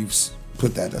 You've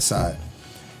put that aside.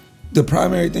 The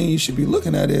primary thing you should be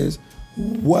looking at is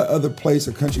what other place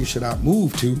or country should I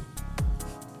move to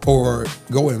or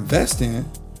go invest in,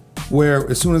 where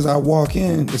as soon as I walk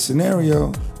in the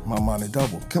scenario, my money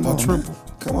double. Come on, triple.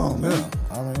 Man. Come on, man.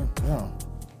 I mean, yeah.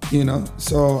 You know,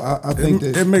 so I think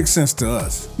that it makes sense to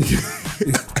us.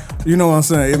 You know what I'm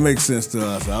saying? It makes sense to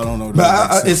us. I don't know.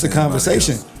 But it's a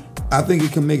conversation. I think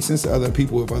it can make sense to other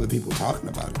people if other people talking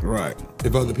about it. Right.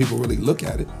 If other people really look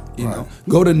at it, you know.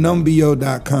 Go to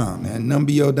Numbeo.com, man.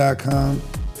 Numbeo.com.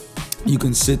 You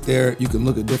can sit there, you can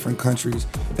look at different countries,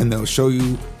 and they'll show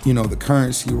you, the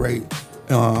currency rate.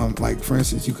 Like, for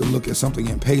instance, you can look at something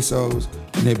in pesos,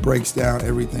 and it breaks down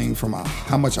everything from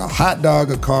how much a hot dog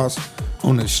would cost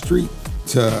on the street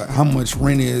to how much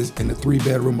rent is in a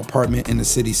 3-bedroom apartment in the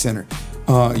city center.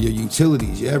 Your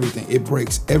utilities, your everything. It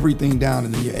breaks everything down,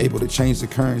 and then you're able to change the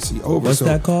currency over. What's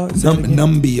that called?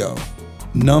 Numbeo.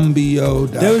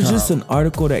 Numbeo.com. There was just an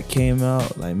article that came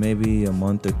out like maybe a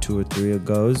month or 2 or 3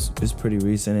 ago. It's pretty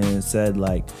recent, and it said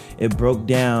like it broke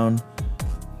down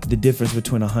the difference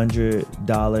between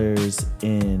 $100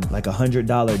 in like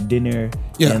 $100 dinner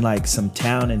Yeah. in like some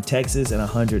town in Texas and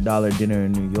 $100 dinner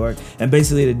in New York. And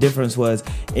basically the difference was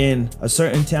in a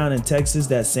certain town in Texas,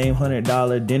 that same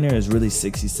 $100 dinner is really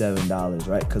 $67,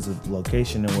 right? Because of the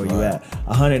location and where you at.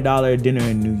 $100 dinner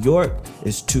in New York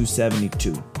is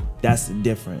 $272. That's the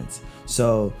difference.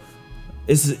 So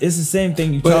it's the same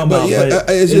thing you talking about, but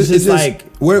it's just like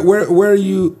where are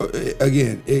you?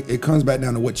 Again, it comes back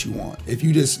down to what you want. If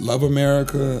you just love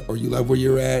America or you love where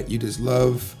you're at, you just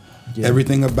love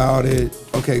everything about it.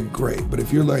 Okay, great. But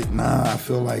if you're like, nah, I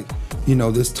feel like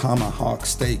this tomahawk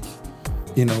steak,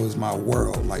 is my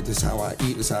world. Like this is how I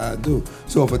eat. This is how I do.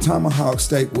 So if a tomahawk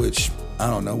steak, which I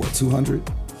don't know what 200,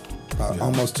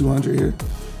 almost 200 here.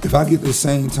 If I get the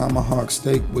same tomahawk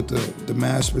steak with the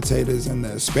mashed potatoes and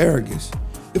the asparagus,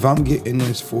 if I'm getting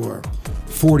this for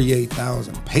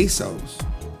 48,000 pesos.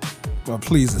 Well,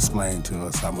 please explain to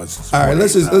us how much. All right,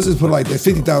 let's just put it like that.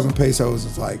 50,000 pesos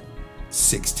is like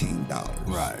 $16.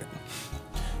 Right.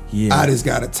 yeah. I just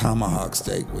got a tomahawk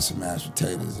steak with some mashed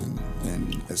potatoes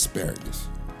and asparagus.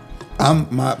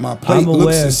 My plate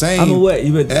looks the same. I'm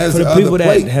aware, but as for the the people other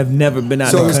that plate. have never been out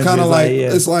So of the it's country, kind of like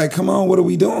yeah. it's like, come on, what are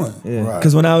we doing? Yeah, Right.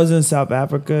 because when I was in South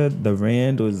Africa, the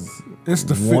rand was It's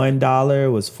the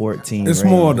 $1 was 14. It's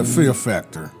rand. more the fear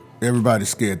factor. Everybody's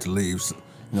scared to leave.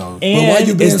 And why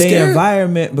you being it's the scared?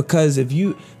 environment because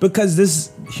because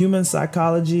this human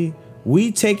psychology,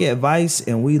 we take advice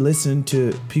and we listen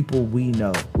to people we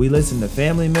know. We listen to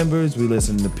family members. We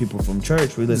listen to people from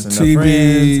church. We listen to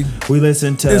TV. friends. We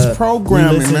listen to It's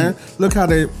programming, we listen- man. Look how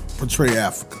they portray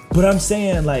Africa. But I'm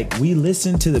saying, like, we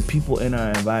listen to the people in our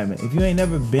environment. If you ain't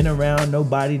never been around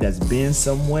nobody that's been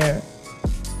somewhere,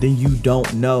 then you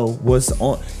don't know what's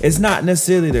on. It's not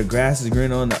necessarily the grass is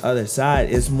green on the other side.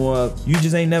 It's more of you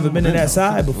just ain't never been to that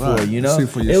side before, Right. you know? See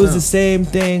for It was yourself. the same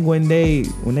thing when they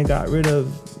got rid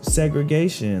of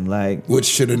segregation. Like, Which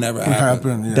should have never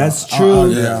happened. Yeah. That's true.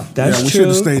 Yeah. That's yeah, we true. should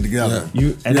have stayed together.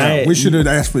 You and Yeah, we should have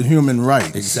asked for human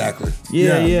rights. Exactly.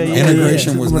 Yeah.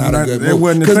 Integration was not a good It move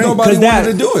wasn't a because thing. nobody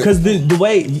wanted to do it. Because the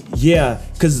way,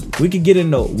 because we could get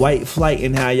into white flight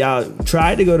and how y'all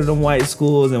tried to go to them white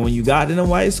schools, and when you got to them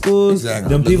white schools, Exactly.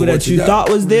 them Look people at what that you you got. thought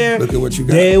was there, Look at what you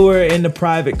got. they were in the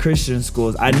private Christian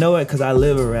schools. I know it because I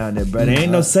live around it, bro. There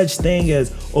ain't no such thing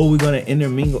as, we're gonna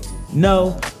intermingle.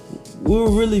 No. We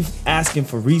were really asking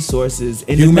for resources,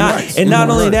 and Human not rights. and not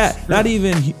Human only rights. that,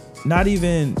 not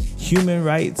even human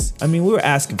rights. I mean, we were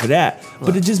asking for that,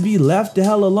 but to just be left the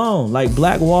hell alone. Like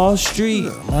Black Wall Street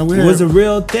man, we was had- a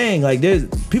real thing. Like there's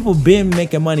people been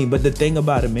making money, but the thing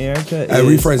about America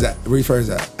is Rephrase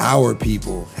that. Our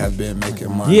people have been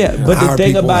making money. yeah, but the Our thing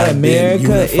people about have been America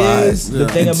unified is the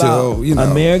thing until,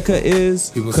 about America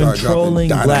is people started controlling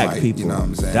dropping black dynamite, people. you know what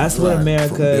I'm saying? That's what Right.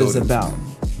 America From is buildings, about. man.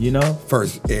 You know?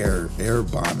 First air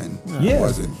bombing. Yeah.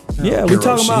 Wasn't Yeah, we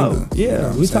talking about Hiroshima, you know what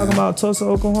I'm we saying? talking about Tulsa,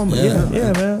 Oklahoma. Yeah, Yeah,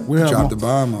 man. man. We have Dropped more- the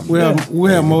bomb on We them.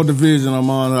 have more division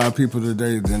among our people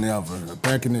today than ever.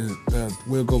 Back in the,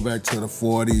 we'll go back to the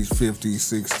 40s, 50s,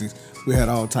 60s. We had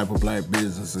all type of black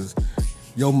businesses.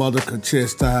 Your mother could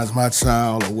chastise my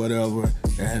child or whatever,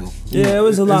 and Yeah, it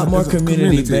was a lot more it's a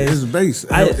community based. It's based.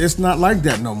 I- It's not like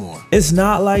that no more. It's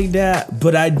not like that,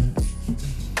 but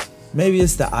maybe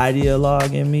it's the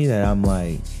ideologue in me that I'm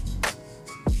like,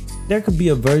 there could be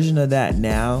a version of that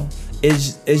now.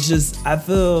 It's just I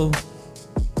feel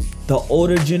the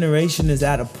older generation is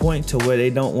at a point to where they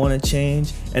don't want to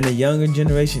change, and the younger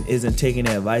generation isn't taking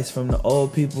advice from the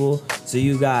old people. So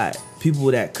you got people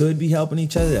that could be helping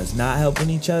each other that's not helping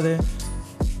each other,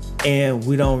 and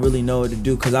we don't really know what to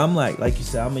do. Cause I'm like you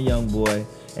said, I'm a young boy,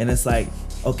 and it's like,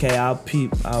 okay,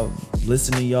 I'll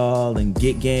listen to y'all and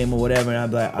get game or whatever, and I'll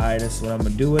be like, all right, that's what I'm gonna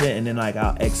do with it, and then like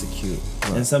I'll execute.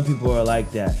 Right. And some people are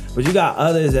like that, but you got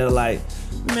others that are like,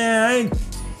 man,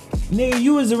 nigga,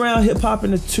 you was around hip hop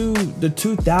in the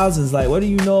 2000s. Like, what do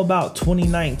you know about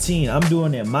 2019? I'm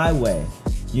doing it my way,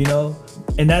 you know,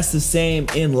 and that's the same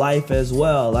in life as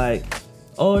well. Like,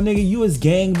 oh, nigga, you was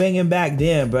gang banging back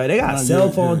then, bro. They got cell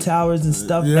phone towers and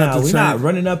stuff You have now. to We're change. not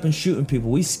running up and shooting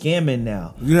people. We scamming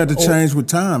now. You had to change with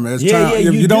time. As Yeah, time, yeah,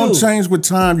 if you you don't do. change with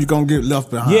time, you're gonna get left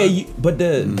behind. Yeah, but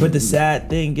the sad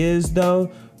thing is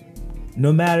though,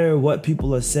 no matter what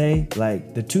people are saying,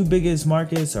 like the two biggest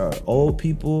markets are old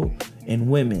people and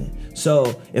women.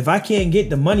 So if I can't get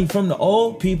the money from the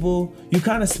old people, you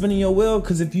kind of spinning your wheel,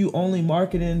 because if you only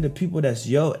marketing to people that's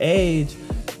your age,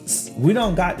 we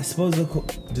don't got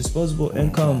disposable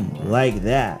income like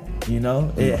that. You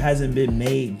know, it hasn't been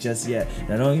made just yet.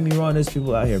 Now don't get me wrong, there's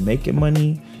people out here making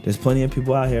money. There's plenty of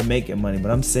people out here making money.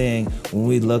 But I'm saying when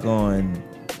we look on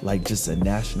like just a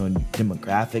national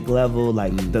demographic level,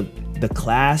 like the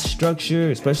class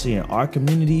structure, especially in our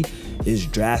community, is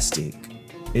drastic.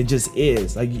 It just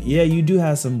is. Like, yeah, you do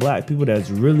have some black people that's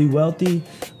really wealthy,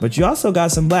 but you also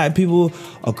got some black people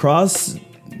across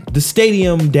the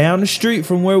stadium down the street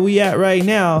from where we at right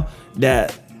now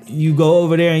that you go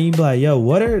over there and you be like, yo,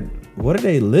 what are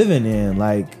they living in?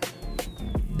 Like,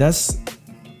 that's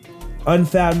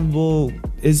unfathomable.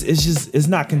 It's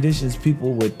not conditions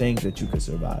people would think that you could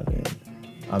survive in.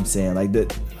 I'm saying, like,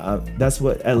 that's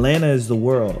what Atlanta is, the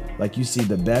world. Like, you see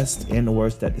the best and the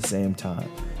worst at the same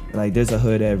time. Like, there's a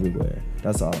hood everywhere.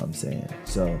 That's all I'm saying.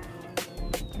 So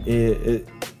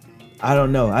I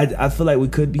don't know. I feel like we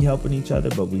could be helping each other,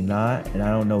 but we not. And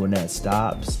I don't know when that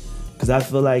stops. Because I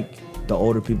feel like the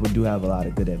older people do have a lot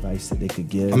of good advice that they could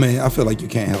give. I mean, I feel like you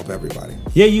can't help everybody.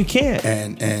 Yeah, you can't.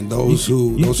 And those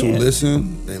who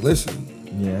listen, they listen.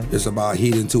 Yeah. It's about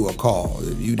heeding to a call.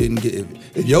 If you didn't get,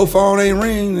 if your phone ain't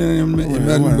ring, then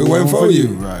it wasn't for you.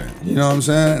 Right. You know what I'm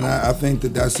saying? And I think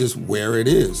that's just where it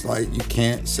is. Like, you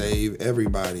can't save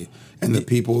everybody. And the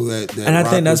people that and I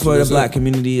think that's where the black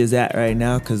community is at right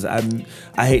now. Because I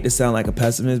hate to sound like a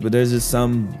pessimist, but there's just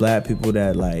some black people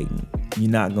that, like,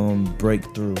 you're not gonna break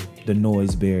through the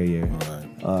noise barrier.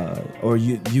 Right. Or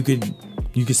you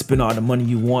could spend all the money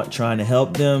you want trying to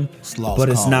help them, but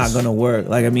it's not gonna work.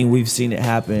 Like, I mean, we've seen it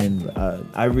happen.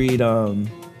 I read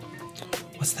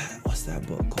what's that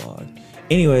book called?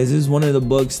 Anyways, this is one of the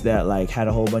books that, like, had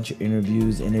a whole bunch of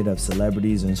interviews in it of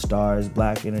celebrities and stars,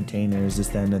 black entertainers, this,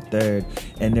 that, and the third.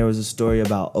 And there was a story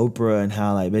about Oprah and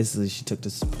how, like, basically she took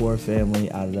this poor family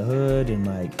out of the hood and,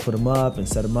 like, put them up and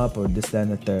set them up, or this, that,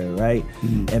 and the third, right?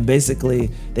 Mm-hmm. And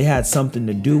basically they had something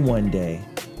to do one day,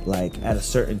 like, at a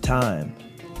certain time,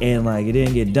 and, like, it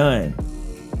didn't get done.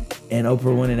 And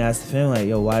Oprah went and asked the family, like,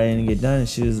 yo, why didn't it get done?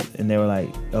 And they were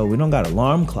like, oh, we don't got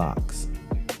alarm clocks.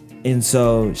 And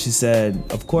so she said,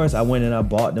 of course, I went and I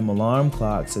bought them alarm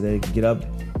clocks so they could get up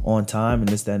on time and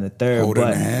this, that, and the third.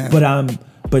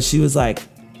 But she was like,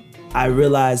 I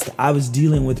realized I was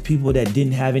dealing with people that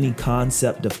didn't have any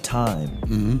concept of time.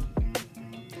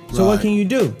 Mm-hmm. So what can you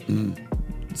do?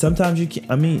 Mm-hmm. Sometimes you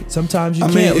can't. Sometimes you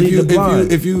can't lead the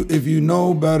blind. If you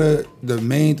know better, the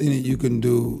main thing that you can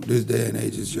do this day and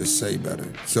age is just say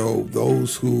better. So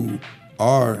those who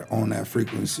are on that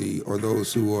frequency, or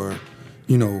those who are,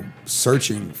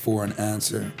 searching for an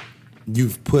answer,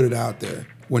 you've put it out there.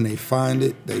 When they find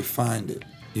it, they find it.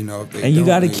 And you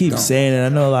got to keep saying it. I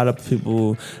know a lot of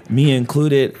people, me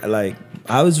included, like,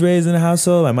 I was raised in a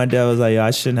household, like, my dad was like, yo,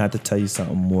 I shouldn't have to tell you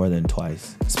something more than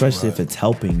twice, especially if it's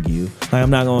helping you. Like, I'm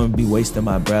not going to be wasting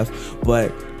my breath,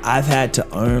 but I've had to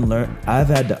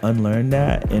unlearn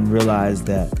that and realize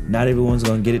that not everyone's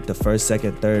going to get it the first,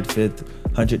 second, third, fifth,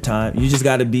 100th time. You just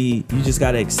got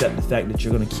to accept the fact that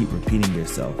you're going to keep repeating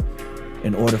yourself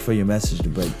in order for your message to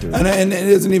break through. And it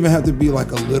doesn't even have to be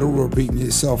like a literal repeating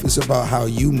yourself. It's about how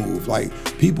you move. Like,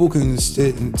 people can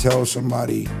sit and tell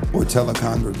somebody or tell a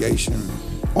congregation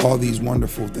all these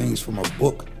wonderful things from a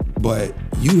book, but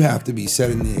you have to be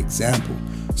setting the example.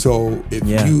 So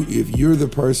if you're the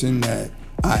person that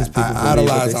I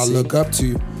idolize, I look up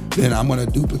to, then I'm gonna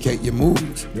duplicate your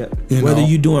moves. Yep. Whether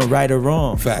you're doing right or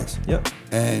wrong. Facts. Yep.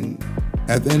 And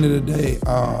at the end of the day,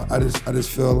 I just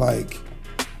feel like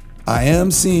I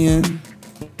am seeing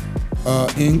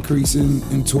increase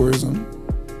in tourism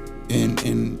in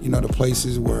the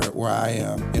places where I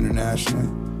am internationally.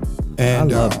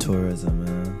 And I love tourism,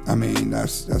 man. I mean,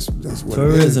 that's what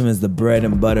tourism is the bread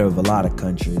and butter of a lot of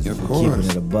countries. Of course,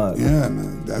 keeping it a buck. Yeah,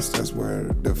 man. That's where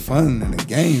the fun and the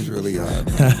games really are.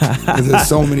 Because there's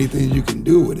so many things you can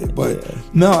do with it. But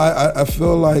no, I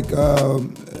feel like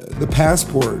the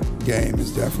passport game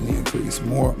is definitely increased.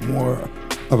 More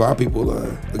of our people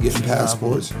are getting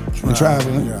passports and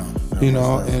traveling.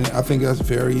 And I think that's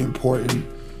very important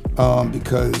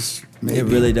because. Maybe. It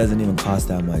really doesn't even cost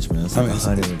that much, man. It's like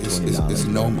 $120. It's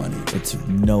no money. It's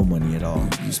no money at all.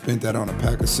 You spent that on a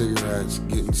pack of cigarets,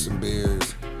 getting some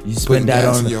beers. You spent that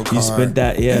on your car. You spent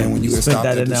that, yeah. And when you spent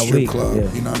that in at the that strip week, club,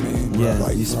 yeah. You know what I mean? Yeah,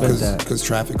 like, you spent that because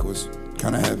traffic was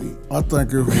kind of heavy. I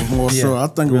think it was more so. I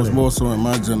think it was more so in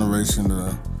my generation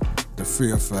the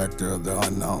fear factor of the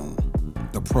unknown.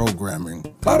 The programming.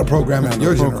 A lot of programming in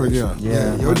your generation.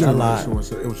 Yeah, your generation. A lot. It was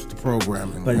the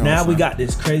programming. But now we got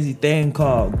this crazy thing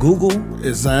called Google.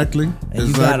 Exactly. And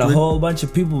you got a whole bunch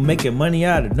of people making money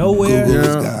out of nowhere.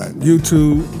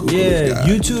 YouTube.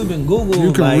 YouTube and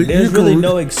Google. There's really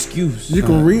no excuse. You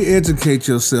can re-educate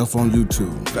yourself on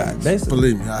YouTube. Facts. Basically.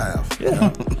 Believe me, I have.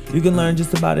 Yeah. You can learn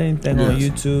just about anything on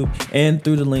YouTube and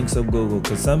through the links of Google.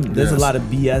 Because there's a lot of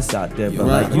BS out there.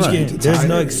 But there's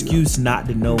no excuse not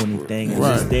to know anything.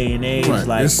 this day and age. Right.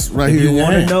 Like, It's right if here you in your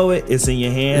want to hand. know it, it's in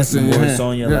your hands It's in or your it's hand.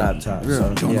 on your Yeah. laptop. Yeah. So,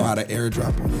 Don't know yeah. how to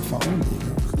airdrop on your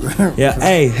phone. Yeah,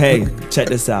 hey, check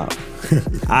this out.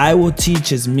 I will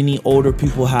teach as many older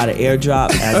people how to airdrop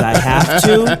as I have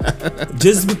to,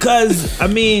 just because. I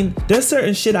mean, there's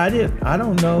certain shit I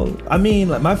don't know. I mean,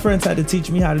 like my friends had to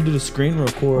teach me how to do the screen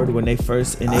record when they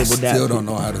first I enabled that. still don't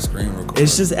know how to screen record.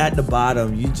 It's just at the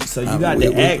bottom. You just you got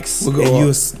we'll- the X we'll go and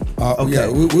you. up. Okay, Yeah,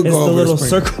 we'll it's go the over little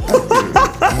screen. circle.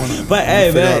 But But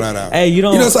hey, man, hey, you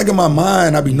don't. You know, it's like in my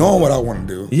mind, I be knowing what I want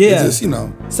to do. Yeah. It's just,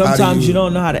 how Sometimes do you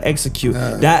don't know how to execute.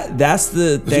 That's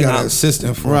the But you thing. got an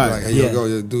assistant for Right. like, hey, Yeah. yo,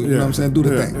 go, do, you know what I'm saying? Do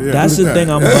the thing. Yeah. That's Do the thing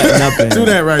I'm thing. butting up in. Do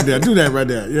that right there. Do that right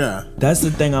there. Yeah. That's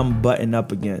the thing I'm butting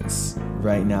up against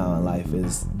right now in life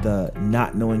is the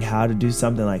not knowing how to do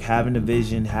something, like having the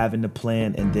vision, having the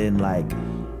plan, and then like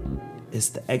it's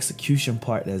the execution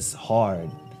part that's hard.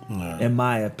 In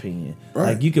my opinion, Right.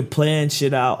 like you can plan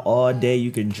shit out all day,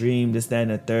 you can dream this, that,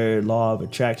 and the third, law of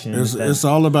attraction. It's, this, that. it's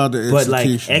all about the execution. But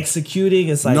like executing,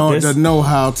 it's like know, there's- to know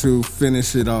how to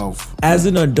finish it off. as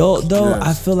an adult though, Yes.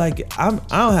 I feel like I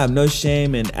don't have no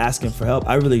shame in asking for help.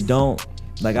 I really don't.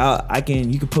 Like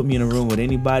you can put me in a room with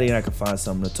anybody and I can find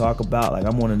something to talk about. Like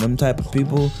I'm one of them type of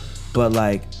people. But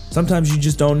like sometimes you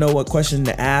just don't know what question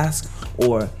to ask,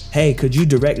 or hey, could you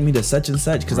direct me to such and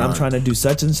such because I'm Right. trying to do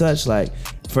such and such. Like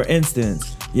for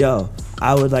instance, yo,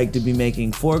 I would like to be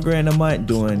making $4,000 a month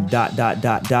doing ...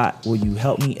 Will you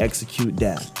help me execute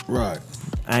that? Right.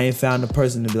 I ain't found a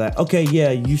person to be like, okay,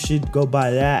 yeah, you should go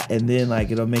buy that, and then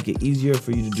like it'll make it easier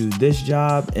for you to do this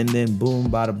job, and then boom,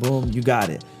 bada boom, you got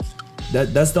it.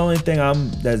 That's the only thing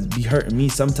that's be hurting me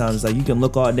sometimes. Like you can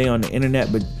look all day on the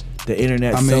internet, but the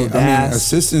internet's so vast.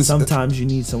 assistance. Sometimes you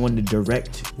need someone to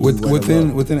direct you where to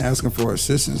look. Within asking for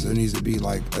assistance, there needs to be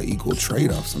like an equal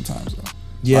trade off sometimes though.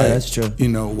 Yeah, Like, that's true. You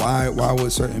know, why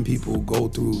would certain people go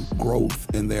through growth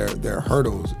and their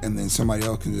hurdles, and then somebody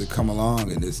else can just come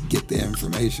along and just get the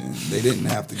information? They didn't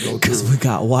have to go Because through. we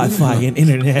got Wi-Fi and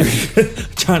internet.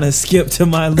 Trying to skip to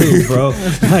my loop, bro.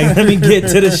 Like, let me get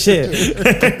to the shit.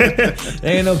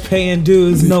 There ain't no paying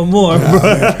dues no more, bro.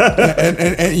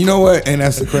 And you know what? And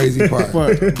that's the crazy part.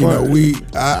 You know,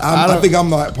 I think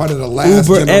I'm like part of the last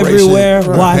Uber generation everywhere, of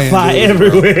Wi-Fi paying dues,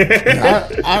 bro.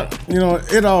 everywhere.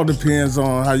 It all depends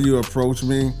on how you approach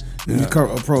me. If you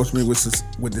approach me with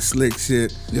the slick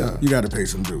shit, Yeah. you got to pay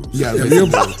some dues. You gotta pay If you some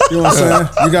dues. you know what I'm saying?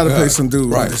 You got to pay some dues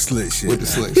Right. with the slick shit. With the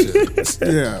slick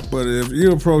shit. Yeah, but if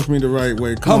you approach me the right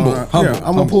way, come Humble, on, humble, I'm gonna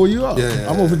humble. pull you up. Yeah, yeah,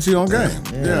 I'm gonna put you on game.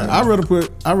 Yeah. Yeah, I'd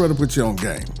rather put you on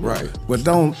game. Right. But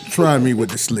don't try me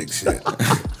with the slick shit.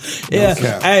 Yeah.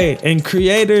 cap. Hey, and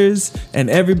creators and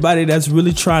everybody that's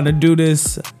really trying to do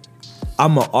this,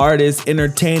 I'm an artist,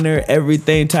 entertainer,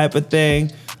 everything type of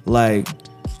thing. Like,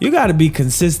 you gotta be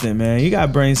consistent, man. You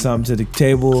gotta bring something to the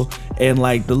table. And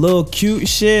like the little cute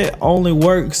shit only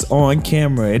works on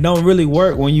camera. It don't really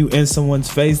work when you in someone's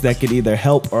face that could either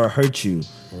help or hurt you.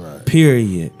 Right.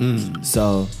 Period.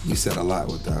 So You said a lot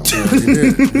with that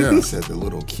one. Yeah. You said the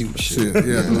little cute shit. Shit, yeah, the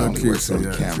it little only cute works shit. on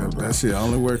Yeah, camera, yeah, bro. that shit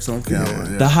only works on camera.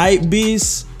 Yeah. the hype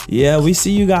beast, yeah, we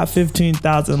see you got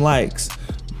 15,000 likes.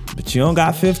 But you don't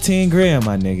got 15 grand,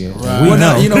 my nigga. Right. We Well,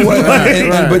 know. now, you know what?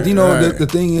 Right, But you know, right. the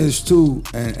thing is too,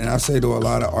 and I say to a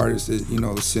lot of artists that, you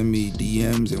know, send me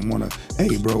DMs and want to,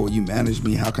 hey, bro, will you manage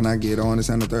me? How can I get on this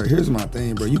and the third? Here's my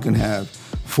thing, bro. You can have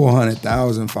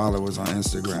 400,000 followers on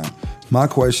Instagram. My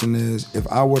question is, if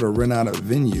I were to rent out a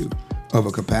venue of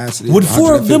a capacity, Would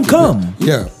 4 of them 150 come?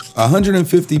 Yeah,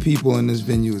 150 people in this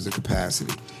venue is the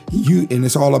capacity. And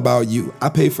it's all about you. I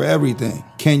pay for everything.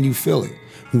 Can you feel it?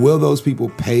 Will those people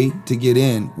pay to get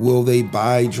in? Will they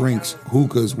buy drinks,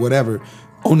 hookahs, whatever,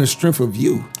 on the strength of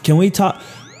you? Can we talk?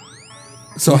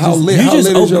 So how You lit? just How lit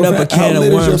is opened your up a fan, how can of lit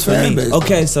is your worms for fan me. base?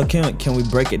 Okay, so can we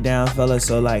break it down, fellas?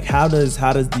 So like, how does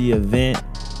the event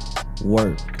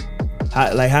work?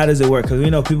 How does it work? Because we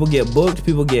know people get booked,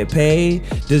 people get paid.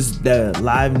 Does the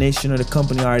Live Nation or the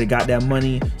company already got that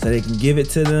money so they can give it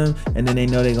to them, and then they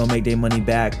know they're gonna make their money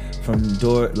back from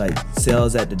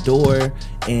sales at the door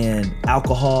and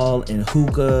alcohol and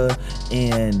hookah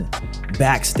and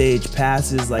backstage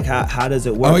passes? Like how does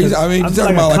it work? Oh, you I'm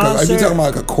talking about are you concert? talking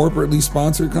about like a corporately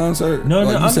sponsored concert? No,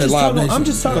 Like no, you I'm said just Live talking. Nation. I'm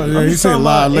just talking. Yeah, I'm you just said talking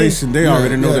about live nation. They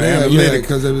already know the analytics.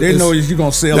 because they know you're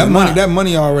gonna sell that them money. out. That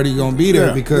money already gonna be there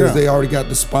Yeah, because yeah. they already got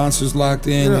the sponsors locked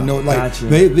in. Yeah. You know, like Gotcha.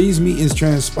 these meetings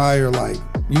transpire like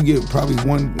you get probably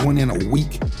one in a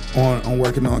week on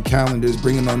working on calendars,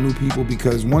 bringing on new people,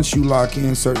 because once you lock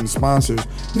in certain sponsors,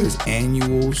 there's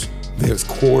annuals. There's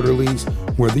quarterlies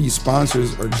where these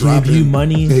sponsors are dropping give you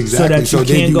money so that you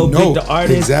then can go know pick the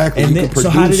artist. exactly. And you then, can so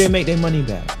how do produce. they make their money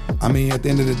back? I mean, at the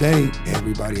end of the day,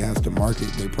 everybody has to market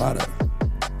their product.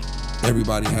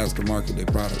 everybody has to market their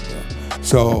product, bro.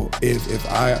 So if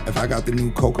I got the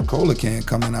new Coca-Cola can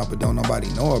coming out, but don't nobody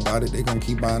know about it, they gonna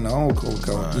keep buying their own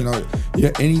Coca-Cola. Right. You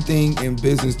know, anything in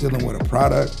business dealing with a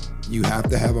product, you have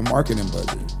to have a marketing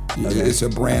budget. It's a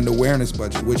brand awareness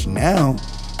budget, which now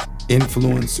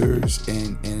influencers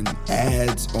and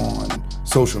ads on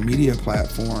social media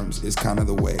platforms is kind of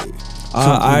the wave.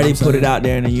 I already put it out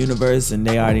there in the universe, and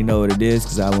they already know what it is,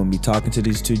 because I wouldn't be talking to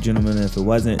these two gentlemen if it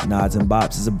wasn't. Nods and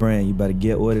Bops is a brand. You better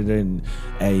get with it, and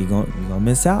hey, you're gonna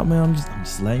miss out, man. I'm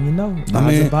just letting you know.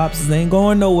 Nods and Bops ain't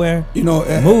going nowhere. You know,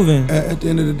 moving. At the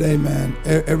end of the day, man,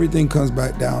 everything comes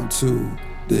back down to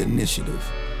the initiative.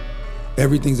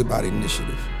 Everything's about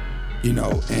initiative. You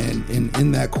know, and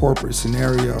in that corporate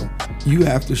scenario, you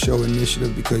have to show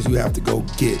initiative because you have to go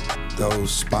get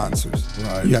those sponsors.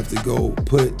 Right. You have to go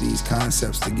put these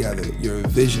concepts together. You're a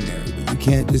visionary, but you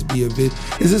can't just be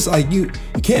it's just like you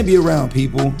can't be around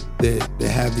people that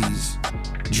have these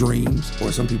dreams,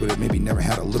 or some people that maybe never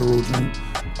had a literal dream,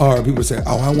 or people say,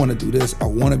 oh, I want to do this, I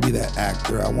want to be that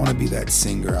actor, I want to be that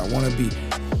singer, I want to be.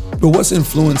 But what's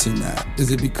influencing that?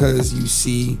 Is it because you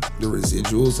see the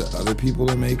residuals that other people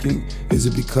are making? Is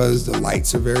it because the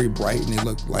lights are very bright and they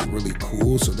look like really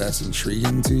cool, so that's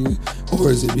intriguing to you? Or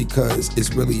is it because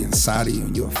it's really inside of you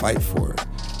and you'll fight for it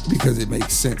because it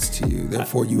makes sense to you?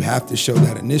 Therefore, you have to show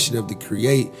that initiative to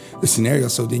create the scenario.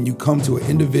 So then you come to an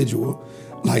individual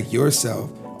like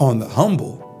yourself on the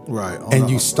humble. Right. And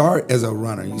you start as a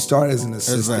runner. You start as an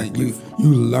assistant. Exactly.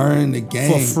 You learn the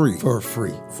game For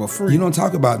free. You don't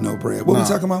talk about no bread. What we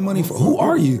talking about money for? Who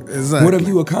are you? Exactly. What have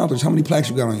you accomplished? How many plaques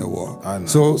you got on your wall? I know.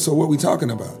 So what we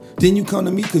talking about? Then you come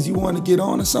to me because you want to get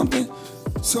on or something?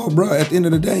 So, bro, at the end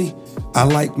of the day, I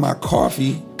like my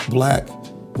coffee black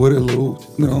with a little,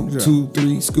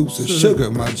 2-3 scoops of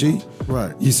sugar, my G.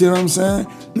 Right. You see what I'm saying?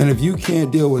 And if you can't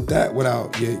deal with that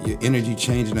without your energy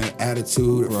changing, the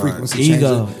attitude, the frequency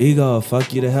changing. Ego will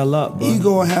fuck you the hell up, bro.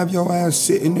 Ego will have your ass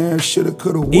sitting there, shoulda,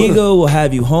 coulda, woulda. Ego will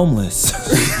have you homeless.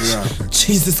 Yeah.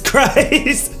 Jesus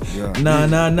Christ. Yeah. Nah.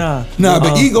 Nah,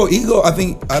 but ego, I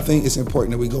think it's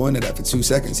important that we go into that for 2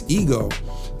 seconds. Ego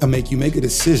will make you make a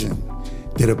decision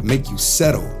that'll make you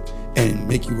settle and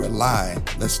make you rely.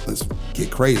 Let's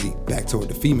get crazy back toward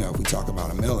the female if we talk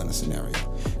about a male in a scenario.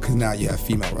 Because now you have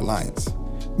female reliance.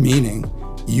 Meaning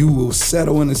you will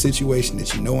settle in a situation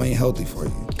that you know ain't healthy for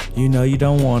you. You know you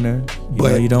don't want her.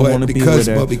 You don't want to be with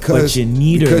her. But you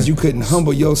need her. Because you couldn't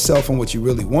humble yourself on what you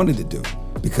really wanted to do.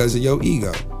 Because of your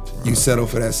ego. You settle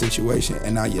for that situation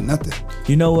and now you're nothing.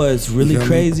 You know what's really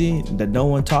crazy that no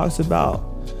one talks about?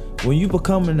 When you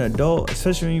become an adult,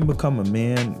 especially when you become a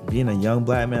man, being a young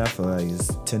black man, I feel like it's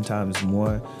 10 times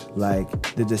more.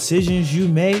 Like, the decisions you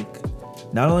make,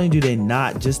 not only do they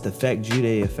not just affect you,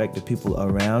 they affect the people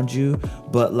around you,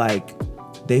 but like,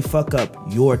 they fuck up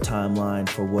your timeline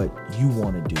for what you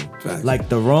want to do. Facts. Like,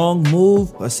 the wrong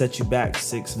move will set you back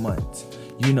 6 months.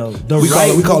 You know, we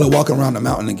call it walking around the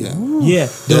mountain again. Yeah,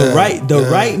 the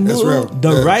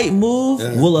right move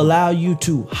Yeah. will allow you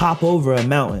to hop over a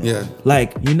mountain. Yeah.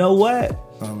 Like, you know what?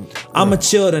 I'ma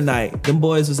chill tonight. Them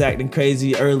boys was acting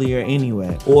crazy earlier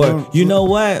anyway. Or you know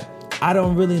what? I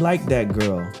don't really like that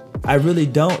girl. I really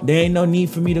don't. There ain't no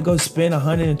need for me to go spend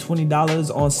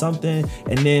 $120 on something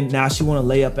and then now she want to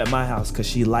lay up at my house because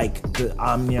she like the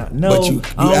Omnia. No, but you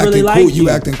I don't acting really cool. like you. You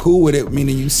acting cool with it,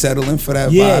 meaning you settling for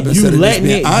that Yeah, vibe you instead of just letting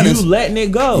being honest. You letting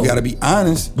it go. You gotta be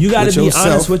honest. You gotta with be yourself,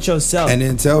 honest with yourself. and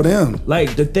then tell them.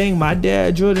 Like, the thing my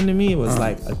dad drilled into me was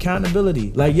like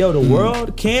accountability. Like, yo, the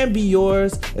world can be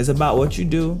yours. It's about what you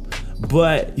do.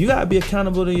 But you gotta be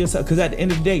accountable to yourself, because at the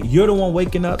end of the day, you're the one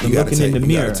waking up and looking in the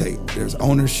mirror. There's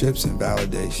ownerships and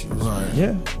validations. Right.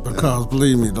 Yeah. Because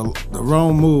believe me, the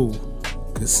wrong move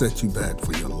can set you back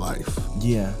for your life.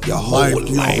 Yeah. Your whole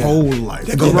life. Your whole life.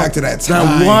 That go back to that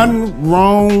time. That one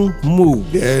wrong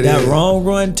move. There it That is. wrong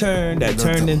run turn that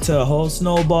turned into a whole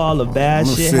snowball of bad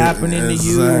shit happening to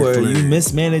you, or Exactly. you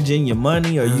mismanaging your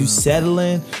money, or you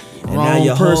settling, and now Wrong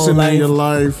your whole person life. in your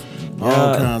life.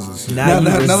 All kinds of shit. Now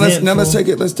Let's take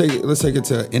it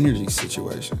to an energy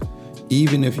situation.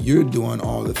 Even if you're doing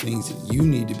all the things that you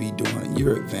need to be doing and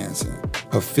you're advancing,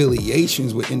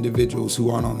 affiliations with individuals who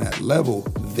aren't on that level,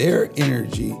 their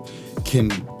energy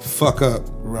can fuck up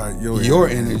your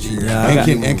energy Yeah,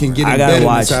 and can get I gotta embedded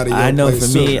watch. inside of your I know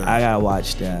place for me, too. I gotta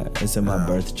watch that. It's in my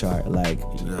birth chart. Like,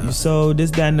 you sold this,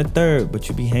 that, and the third, but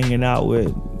you be hanging out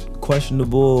with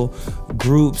questionable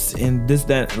groups and this,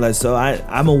 that. Like, so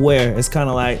I'm aware. It's kind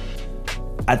of like,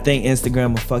 I think Instagram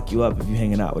will fuck you up if you're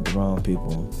hanging out with the wrong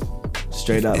people.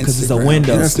 Straight up, because it's a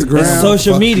window. Instagram It's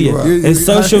social fuck media. you up. It's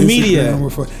social media.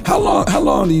 How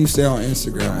long do you stay on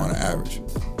Instagram on an average?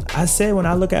 I say when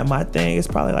I look at my thing, it's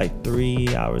probably like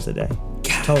 3 hours a day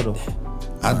total.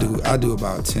 I do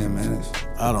about 10 minutes.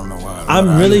 I don't know why.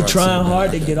 I'm really trying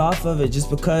hard to get off of it just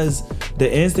because the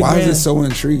Instagram. Why is it so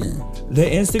intriguing? The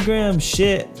Instagram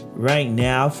shit right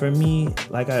now for me,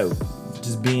 like I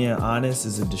just being honest,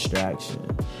 is a distraction.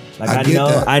 Like I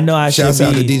know I should be. Shouts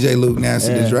out to DJ Luke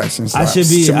Nasty. Distractions. I should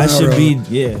be.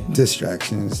 Yeah.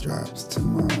 Distractions drops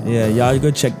tomorrow. Yeah, y'all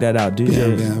go check that out.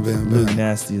 DJ Luke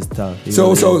Nasty is tough.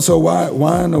 So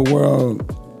why in the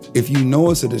world? If you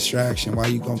know it's a distraction, why are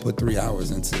you gonna put 3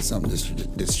 hours into something that's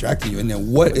distracting you? And then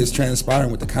what is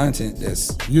transpiring with the content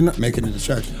that's making a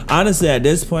distraction? Honestly, at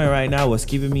this point right now, what's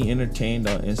keeping me entertained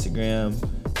on Instagram,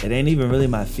 it ain't even really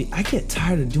my feed. I get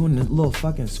tired of doing the little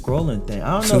fucking scrolling thing.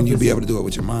 I don't know. Soon you'll be able to do it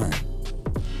with your mind.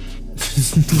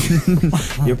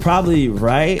 You're probably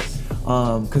right.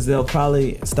 Because they'll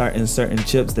probably start inserting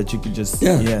chips that you could just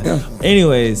yeah.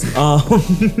 Anyways,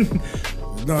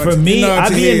 for me, I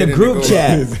be in the group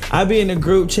chat. I be in the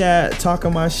group chat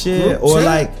talking my shit, group or chat?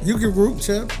 like you can group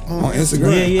chat on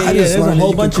Instagram. Yeah. I just There's a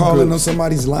whole bunch of calling groups. on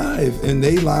somebody's live, and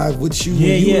they live with you.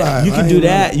 Yeah. Live. You can do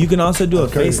that. You can also do a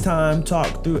FaceTime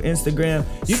talk through Instagram.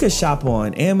 You can shop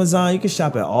on Amazon. You can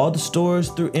shop at all the stores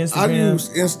through Instagram. I use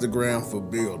Instagram for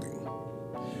building.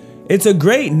 It's a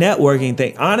great networking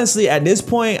thing. Honestly, at this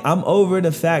point, I'm over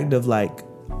the fact of like,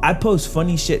 I post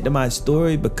funny shit to my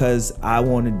story because I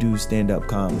want to do stand-up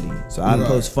comedy. So I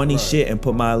post funny shit and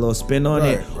put my little spin on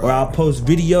it. Or I'll post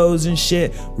videos and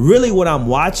shit. Really what I'm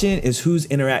watching is who's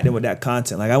interacting with that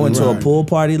content. Like I went to a pool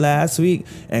party last week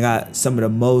and got some of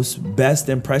the best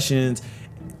impressions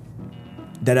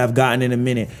that I've gotten in a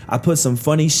minute. I put some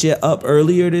funny shit up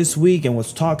earlier this week and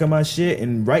was talking my shit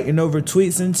and writing over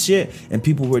tweets and shit, and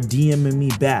people were DMing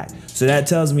me back. So that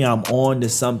tells me I'm on to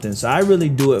something. So I really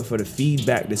do it for the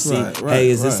feedback to see, hey,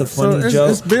 is this a funny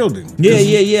joke? It's building. Yeah.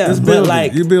 It's but building.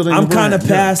 like, You're building I'm kind of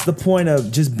brand, past the point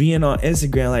of just being on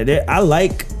Instagram like that. I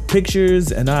like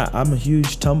pictures, and I'm a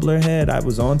huge Tumblr head. I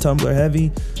was on Tumblr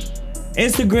heavy.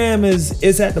 Instagram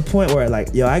is at the point where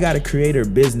like, yo, I got a creator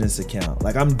business account.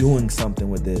 Like I'm doing something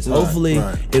with this. Hopefully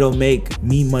it'll make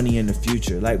me money in the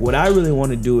future. Like what I really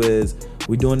want to do is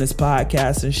we doing this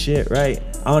podcast and shit, right?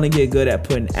 I want to get good at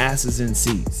putting asses in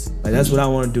seats. Like that's what I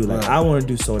want to do. Like I want to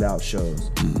do sold out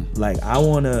shows. Like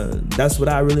that's what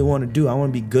I really want to do. I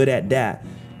want to be good at that.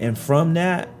 And from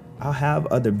that, I'll have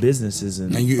other businesses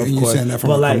and you saying that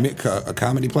from a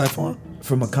comedy platform?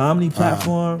 From a comedy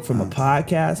platform, from a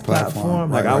podcast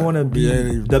platform. Like I want to be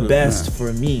the best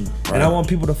for me, and I want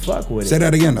people to fuck with it. Say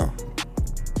that again though.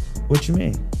 What you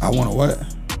mean? I want to what?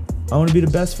 I want to be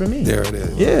the best for me. There it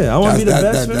is. Yeah, I want to be the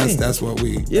best for me. That's what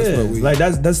we. Yeah, that's what we, like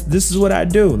this is what I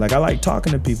do. Like I like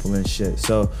talking to people and shit.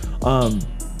 So,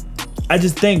 I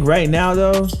just think right now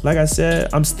though, like I said,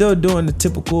 I'm still doing the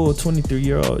typical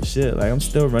 23-year-old shit. Like I'm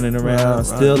still running around,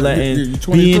 still letting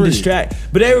being distracted.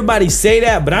 But everybody say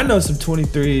that, but I know some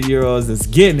 23-year-olds that's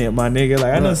getting it, my nigga.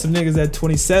 Like I know some niggas at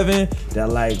 27 that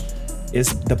like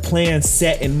it's the plan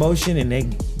set in motion and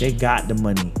they got the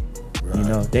money. You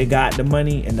know, they got the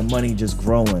money and the money just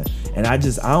growing. And I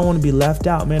don't want to be left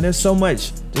out, man. There's so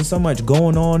much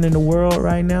going on in the world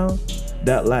right now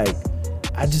that like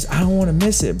I don't want to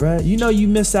miss it, bro. You know, you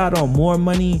miss out on more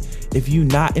money if you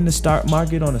not in the stock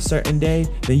market on a certain day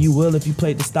than you will if you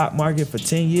played the stock market for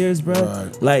 10 years, bro.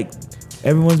 Right. Like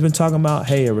everyone's been talking about,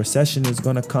 hey, a recession is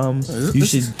gonna come. You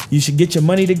should get your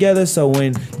money together so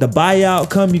when the buyout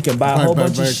come, you can buy a whole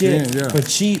bunch of shit for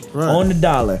cheap on the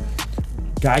dollar.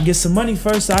 Gotta get some money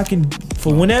first so I can,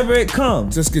 for whenever it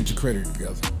comes. Just get your credit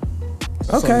together.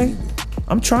 That's okay.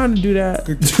 I'm trying to do that.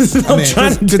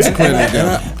 Trying to get your credit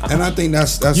together. And I think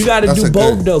that's you got to do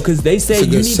both though, because they say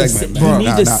you need to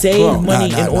save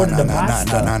money in order to buy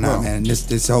stuff. No, man.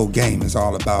 This whole game is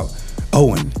all about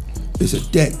owing. It's a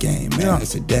debt game, man. Yeah.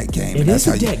 It's a debt game. It is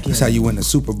a debt game. That's how you win the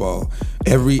Super Bowl.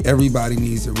 Everybody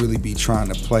needs to really be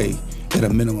trying to play at a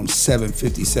minimum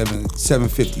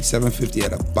 750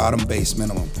 at a bottom base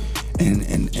minimum,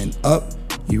 and up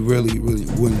you really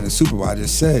winning the Super Bowl. I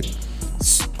just said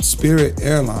Spirit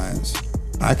Airlines,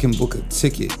 I can book a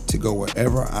ticket to go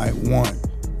wherever I want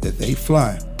that they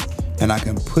fly, and I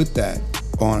can put that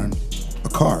on a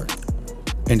card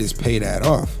and just pay that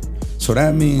off. So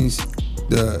that means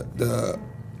the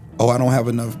I don't have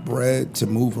enough bread to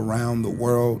move around the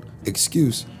world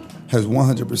excuse has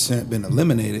 100% been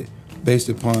eliminated based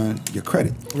upon your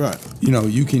credit. Right. You know,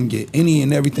 you can get any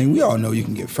and everything. We all know you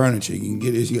can get furniture, you can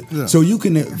get this. So you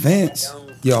can advance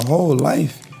your whole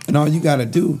life, and all you got to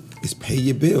do is pay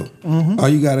your bill. All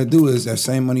you got to do is that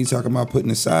same money you're talking about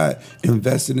putting aside,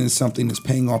 invest it in something that's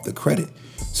paying off the credit.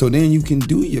 So then you can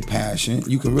do your passion.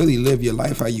 You can really live your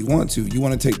life how you want to. You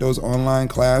want to take those online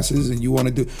classes and you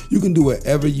can do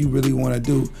whatever you really want to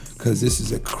do, because this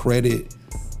is a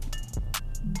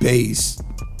credit-based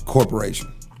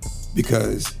corporation.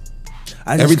 Because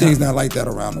everything's not like that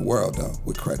around the world, though,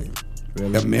 with credit.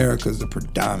 Really? America's the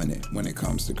predominant when it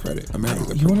comes to credit. America's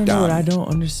the You want to know what I predominant.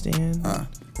 don't understand?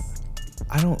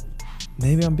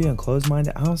 Maybe I'm being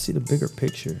closed-minded. I don't see the bigger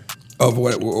picture. Of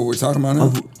what we're talking about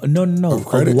now? No. Of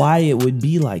credit? Of why it would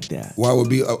be like that. Why would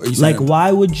be? Like,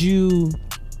 why would you?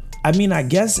 I mean, I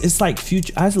guess it's like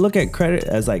future. I look at credit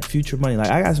as like future money.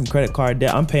 Like, I got some credit card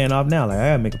debt I'm paying off now. Like, I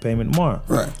gotta make a payment tomorrow.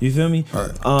 Right. You feel me?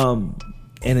 Right.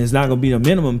 And it's not gonna be the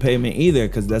minimum payment either,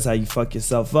 because that's how you fuck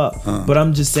yourself up. But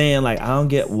I'm just saying, like, I don't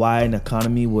get why an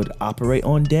economy would operate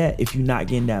on debt if you're not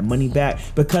getting that money back.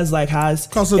 Because like how it's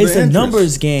a interest.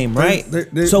 numbers game, right?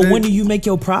 So when do you make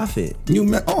your profit?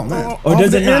 Oh man. Or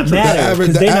does it not matter?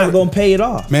 Because they're not gonna pay it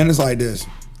off. Man, it's like this.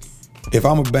 If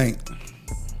I'm a bank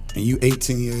and you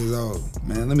 18 years old,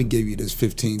 man, let me give you this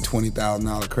 $15,000,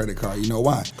 $20,000 credit card. You know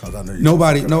why? 'Cause I know you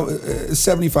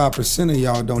 75% of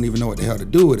y'all don't even know what the hell to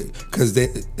do with it, because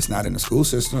it's not in the school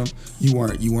system. You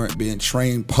weren't being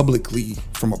trained publicly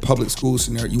from a public school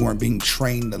scenario. You weren't being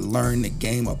trained to learn the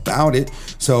game about it.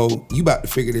 So you about to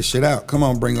figure this shit out. Come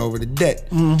on, bring over the debt.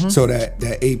 So that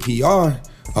APR.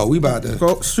 Oh, we about to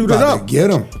shoot it up. Get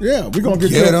them. Yeah, we gonna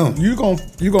get them. You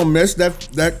gonna mess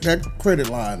that credit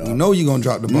line up. You know you gonna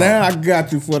drop the ball. Now I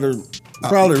got you for the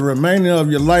probably remaining of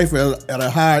your life at a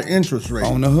higher interest rate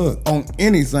on the hook on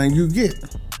anything you get,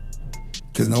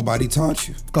 because nobody taught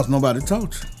you. Because nobody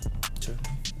taught you.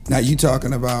 Now you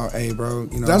talking about, hey, bro,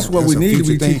 you know that's what we need to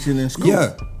be teaching in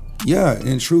school. Yeah.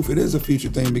 In truth, it is a future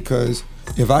thing, because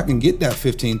if I can get that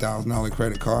 $15,000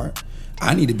 credit card,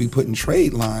 I need to be putting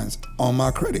trade lines on my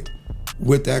credit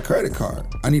with that credit card.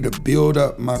 I need to build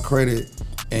up my credit,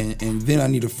 and then I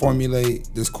need to formulate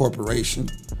this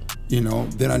corporation.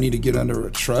 Then I need to get under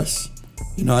a trust.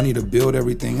 I need to build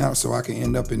everything out so I can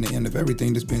end up in the end of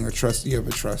everything just being a trustee of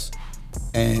a trust.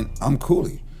 And I'm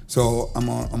Cooley. So I'm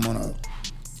on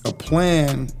a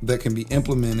plan that can be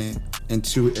implemented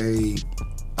into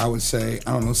I would say,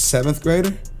 7th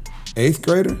grader, 8th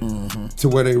grader, to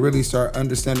where they really start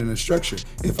understanding the structure.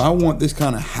 If I want this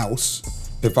kind of house,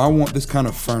 if I want this kind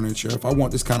of furniture, if I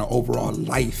want this kind of overall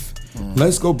life,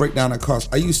 let's go break down the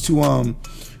cost. I used to,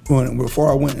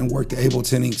 before I went and worked at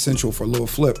Ableton Inc. Central for Lil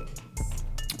Flip,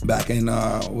 back in,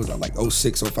 what was that, like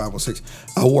 06, 05, 06,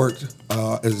 I worked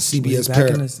as a CBS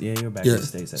parent. You were back in the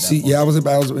States at that point. Yeah, I was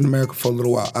in America for a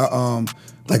little while.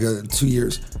 2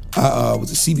 years. I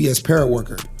was a CBS parrot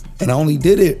worker, and I only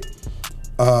did it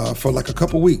for like a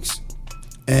couple weeks.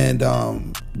 And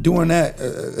doing that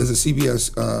as a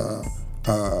CBS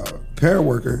parrot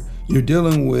worker, you're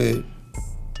dealing with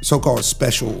so-called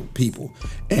special people.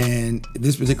 And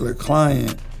this particular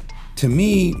client, to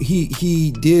me,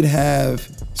 he did have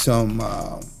some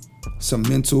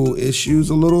mental issues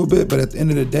a little bit, but at the end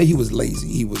of the day, he was lazy.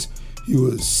 He was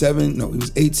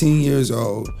 18 years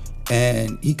old,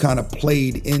 and he kind of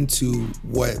played into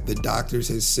what the doctors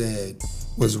had said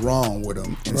was wrong with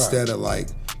him, instead of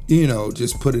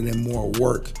just putting in more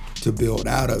work to build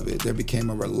out of it. There became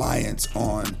a reliance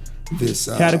on this.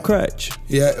 Had a crutch.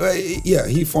 Yeah,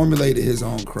 he formulated his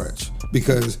own crutch,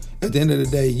 because at the end of the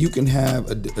day, you can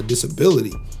have a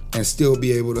disability and still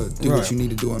be able to do what you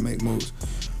need to do and make moves.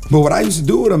 But what I used to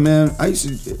do with him, man,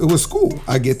 it was school.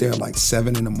 I get there like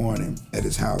 7 a.m. at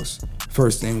his house.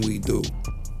 First thing we do,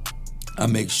 I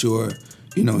make sure,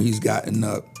 he's gotten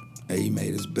up, he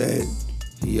made his bed,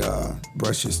 he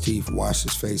brushed his teeth, washed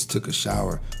his face, took a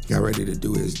shower, got ready to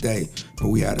do his day. But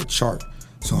we had a chart.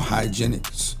 So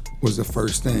hygienics was the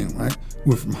first thing, right?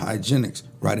 We're from hygienics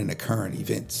right into current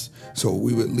events. So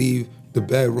we would leave the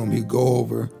bedroom, he'd go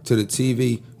over to the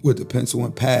TV with the pencil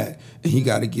and pad, and he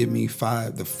got to give me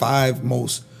the five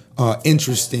most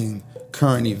interesting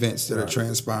current events that are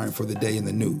transpiring for the day in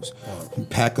the news.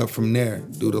 Pack up from there,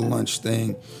 do the lunch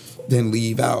thing, then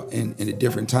leave out. And at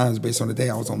different times based on the day,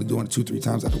 I was only doing it 2-3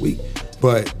 times out of the week.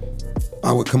 But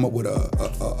I would come up with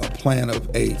a plan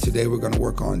of, hey, today we're going to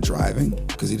work on driving,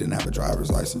 because he didn't have a driver's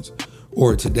license.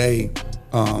 Or today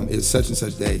is such and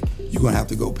such day, you're going to have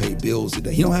to go pay bills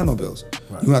today. He don't have no bills. Right.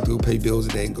 You're going to have to go pay bills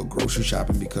today and go grocery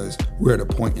shopping, because we're at a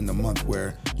point in the month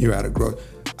where you're at a growth.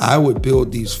 I would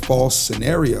build these false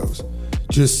scenarios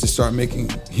just to start making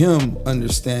him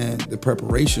understand the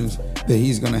preparations that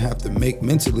he's going to have to make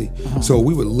mentally. So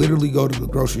we would literally go to the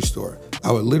grocery store.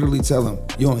 I would literally tell him,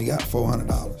 you only got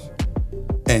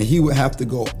 $400. And he would have to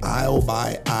go aisle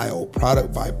by aisle,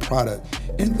 product by product,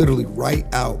 and literally write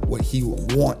out what he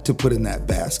would want to put in that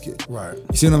basket. Right.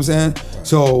 You see what I'm saying? Right.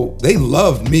 So they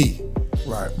loved me.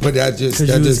 Right. But that just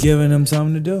because you was giving them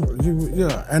something to do. You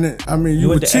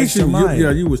were teaching.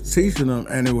 You was teaching them,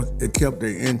 and it kept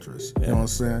their interest. Yeah. You know what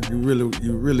I'm saying?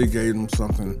 You really gave them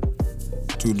something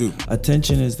to do.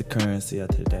 Attention is the currency of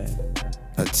today.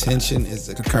 Attention is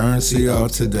the currency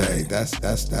of today.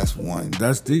 That's one.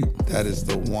 That's deep. That is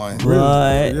the one.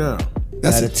 But yeah,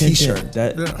 that's that a T-shirt.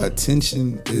 That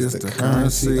attention is the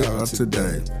currency of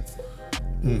today.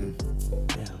 Yeah,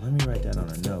 let me write that on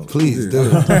a note. Please do.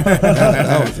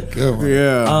 that was a good one.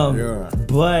 Yeah.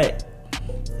 But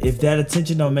if that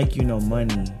attention don't make you no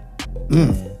money,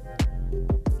 man,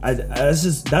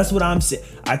 that's what I'm saying.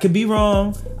 I could be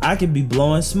wrong. I could be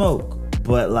blowing smoke.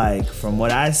 But like from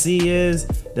what I see is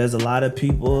there's a lot of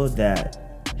people that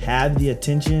have the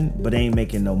attention but ain't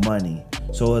making no money.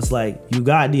 So it's like you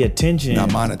got the attention, not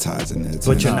monetizing it,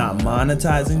 but you're not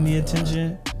monetizing the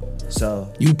attention.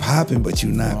 So you popping, but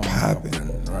you're not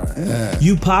popping. Right. Yeah.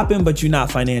 You popping, but you're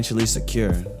not financially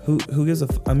secure. Who gives a?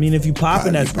 I mean, if you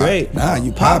popping, that's great. Nah,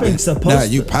 you popping.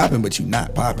 You popping, but you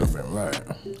not popping. Right.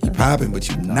 You popping, but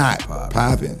you not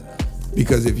popping.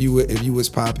 Because if you was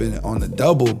popping on the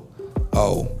double.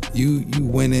 Oh, you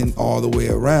winning all the way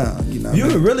around. You know, you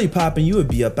were really popping. You would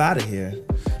be up out of here.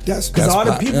 That's all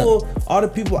the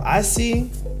people I see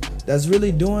that's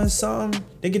really doing something.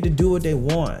 They get to do what they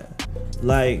want.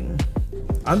 Like,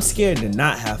 I'm scared to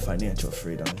not have financial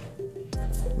freedom.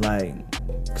 Like,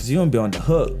 cause you gonna be on the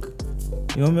hook.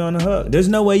 You gonna be on the hook. There's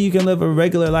no way you can live a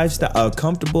regular lifestyle, a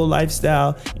comfortable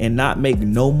lifestyle, and not make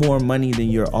no more money than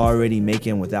you're already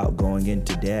making without going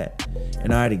into debt.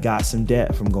 And I already got some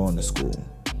debt from going to school.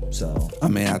 So I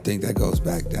mean, I think that goes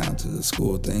back down to the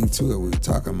school thing too that we were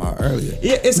talking about earlier.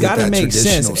 Yeah, it's got to make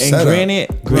sense. And granted,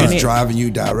 it's driving you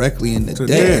directly into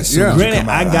debt. Yeah. Granted,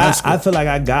 I feel like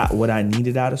I got what I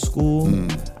needed out of school.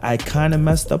 I kind of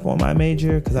messed up on my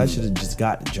major because I should have just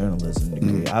got the journalism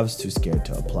degree. I was too scared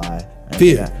to apply.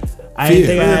 I didn't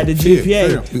think I had the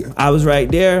GPA. Fear. I was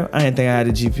right there. I didn't think I had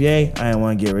a GPA. I didn't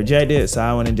want to get rejected, so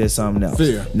I went and did something else.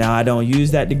 Fear. Now I don't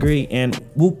use that degree, and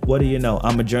whoop, what do you know?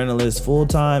 I'm a journalist full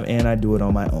time, and I do it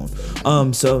on my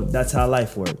own. So that's how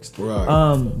life works. Right.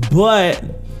 But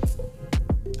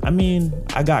I mean,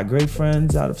 I got great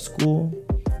friends out of school.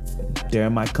 They're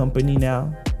in my company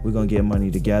now. We're gonna get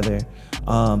money together.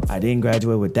 I didn't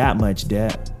graduate with that much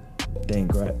debt.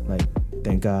 Thank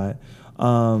God.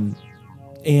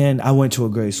 And I went to a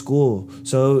great school.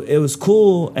 So it was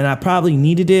cool and I probably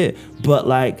needed it, but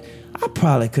like I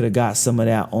probably could have got some of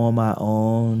that on my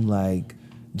own. Like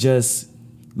just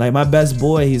like my best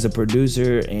boy, he's a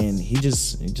producer and he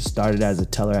just started as a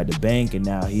teller at the bank and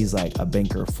now he's like a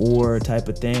banker 4 type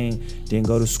of thing. Didn't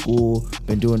go to school,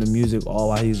 been doing the music all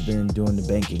while he's been doing the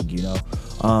banking, you know.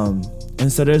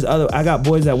 And so I got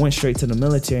boys that went straight to the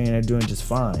military and they're doing just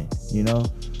fine, you know.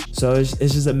 So it's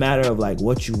just a matter of like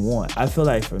what you want. I feel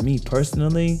like for me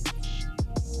personally,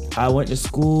 I went to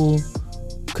school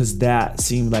because that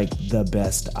seemed like the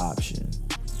best option.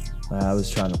 Like I was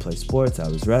trying to play sports, I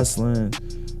was wrestling,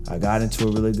 I got into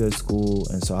a really good school,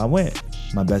 and so I went.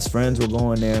 My best friends were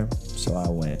going there, so I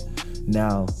went.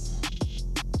 Now,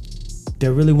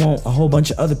 there really won't a whole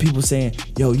bunch of other people saying,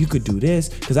 yo, you could do this.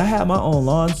 Because I had my own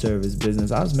lawn service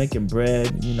business. I was making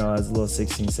bread, you know, as a little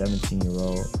 16,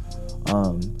 17-year-old.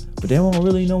 But there won't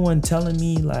really no one telling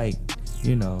me like,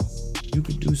 you know, you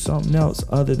could do something else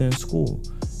other than school.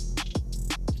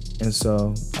 And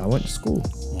so I went to school.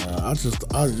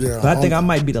 But I think I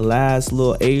might be the last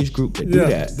little age group to do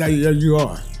that. Yeah, you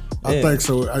are. I think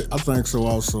so. I think so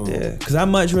also. Yeah, because I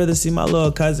much rather see my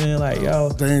little cousin like, yo,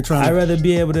 I'd rather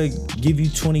be able to give you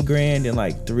 20 grand in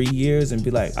like 3 years and be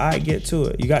like, all right, get to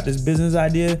it. You got this business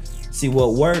idea? See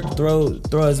what works,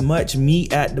 throw as much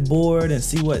meat at the board and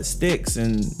see what sticks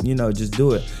and, you know, just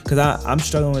do it. Because I'm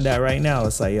struggling with that right now.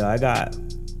 It's like, yo, I got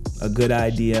a good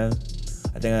idea.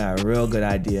 I think I got a real good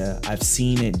idea. I've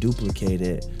seen it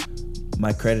duplicated.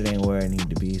 My credit ain't where it need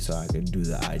to be so I could do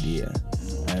the idea.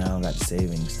 And I don't got the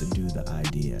savings to do the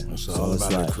idea. It's all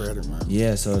about the credit, man.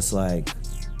 Yeah, so it's like,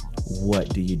 what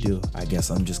do you do? I guess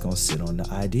I'm just gonna sit on the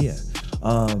idea.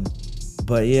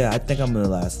 But yeah, I think I'm in the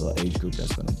last little age group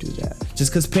that's gonna do that.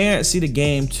 Just because parents see the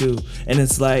game too. And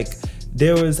it's like,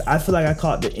 I feel like I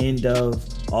caught the end of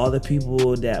all the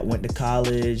people that went to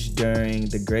college during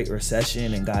the Great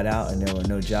Recession and got out and there were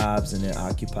no jobs and then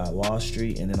occupied Wall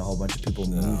Street and then a whole bunch of people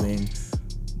moving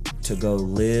to go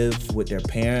live with their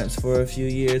parents for a few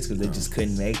years because they just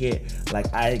couldn't make it.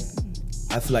 Like I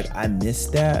feel like I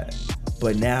missed that,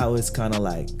 but now it's kind of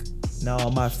like now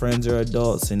all my friends are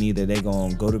adults, and either they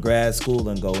gonna go to grad school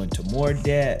and go into more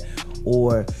debt,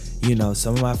 or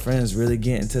some of my friends really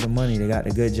get into the money. They got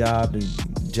a good job.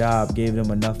 The job gave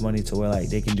them enough money to where like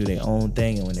they can do their own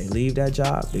thing, and when they leave that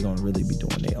job, they're gonna really be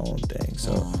doing their own thing.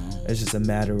 So it's just a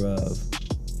matter of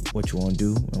what you want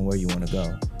to do and where you want to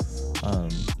go.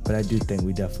 But I do think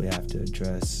we definitely have to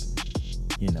address.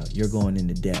 You're going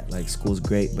into debt. Like, school's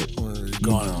great, but you're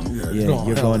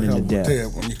going into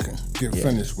debt when you can get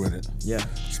finished with it. Yeah,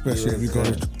 especially if you go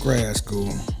to grad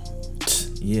school.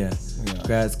 Yeah.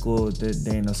 Grad school,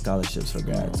 there ain't no scholarships for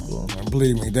grad school.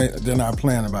 Believe me, they're not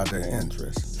playing about their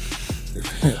interest.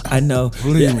 I know.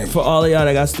 Believe me. For all of y'all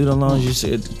that got student loans, you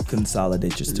should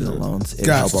consolidate your student loans. It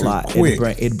help a lot.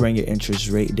 It'd bring your interest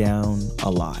rate down a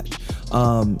lot.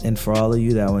 And for all of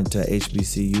you that went to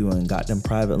HBCU and got them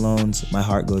private loans, my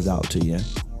heart goes out to you.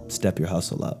 Step your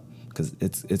hustle up, because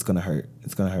it's gonna hurt.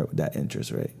 It's gonna hurt with that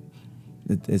interest rate.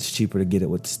 It's cheaper to get it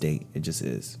with the state. It just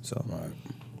is. So. Right.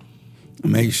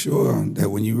 Make sure that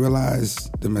when you realize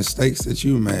the mistakes that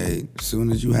you made, as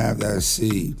soon as you have that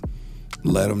seed,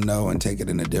 let them know and take it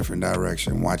in a different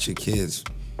direction. Watch your kids,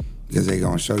 because they're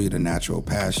going to show you the natural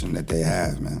passion that they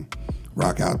have, man.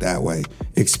 Rock out that way.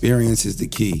 Experience is the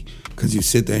key, because you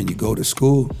sit there and you go to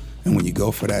school, and when you go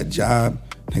for that job,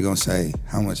 they're going to say,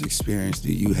 how much experience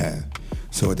do you have?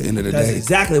 So at the end of the day... That's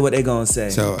exactly what they're going to say.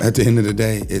 So at the end of the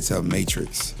day, it's a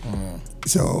matrix.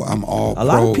 So I'm all A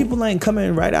lot of people ain't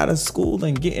coming right out of school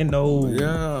and getting no...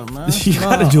 Yeah, man. You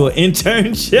gotta do an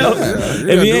internship.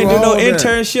 If you ain't do no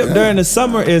internship during the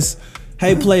summer, it's,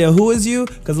 hey, player, who is you?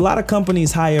 Because a lot of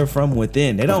companies hire from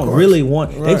within. They don't really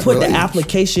want... They put the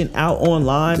application out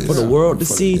online for the world to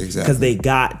see, because they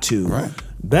got to. Right.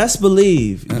 Best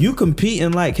believe you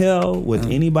competing like hell with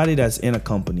anybody that's in a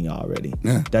company already.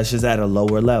 Yeah. That's just at a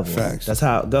lower level. Facts. That's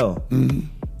how it go.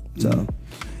 So...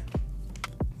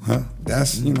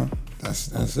 That's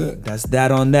it. That's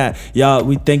that on that. Y'all,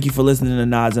 we thank you for listening to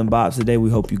Nods and Bops today. We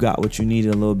hope you got what you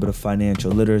needed, a little bit of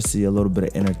financial literacy, a little bit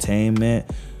of entertainment.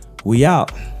 We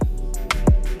out.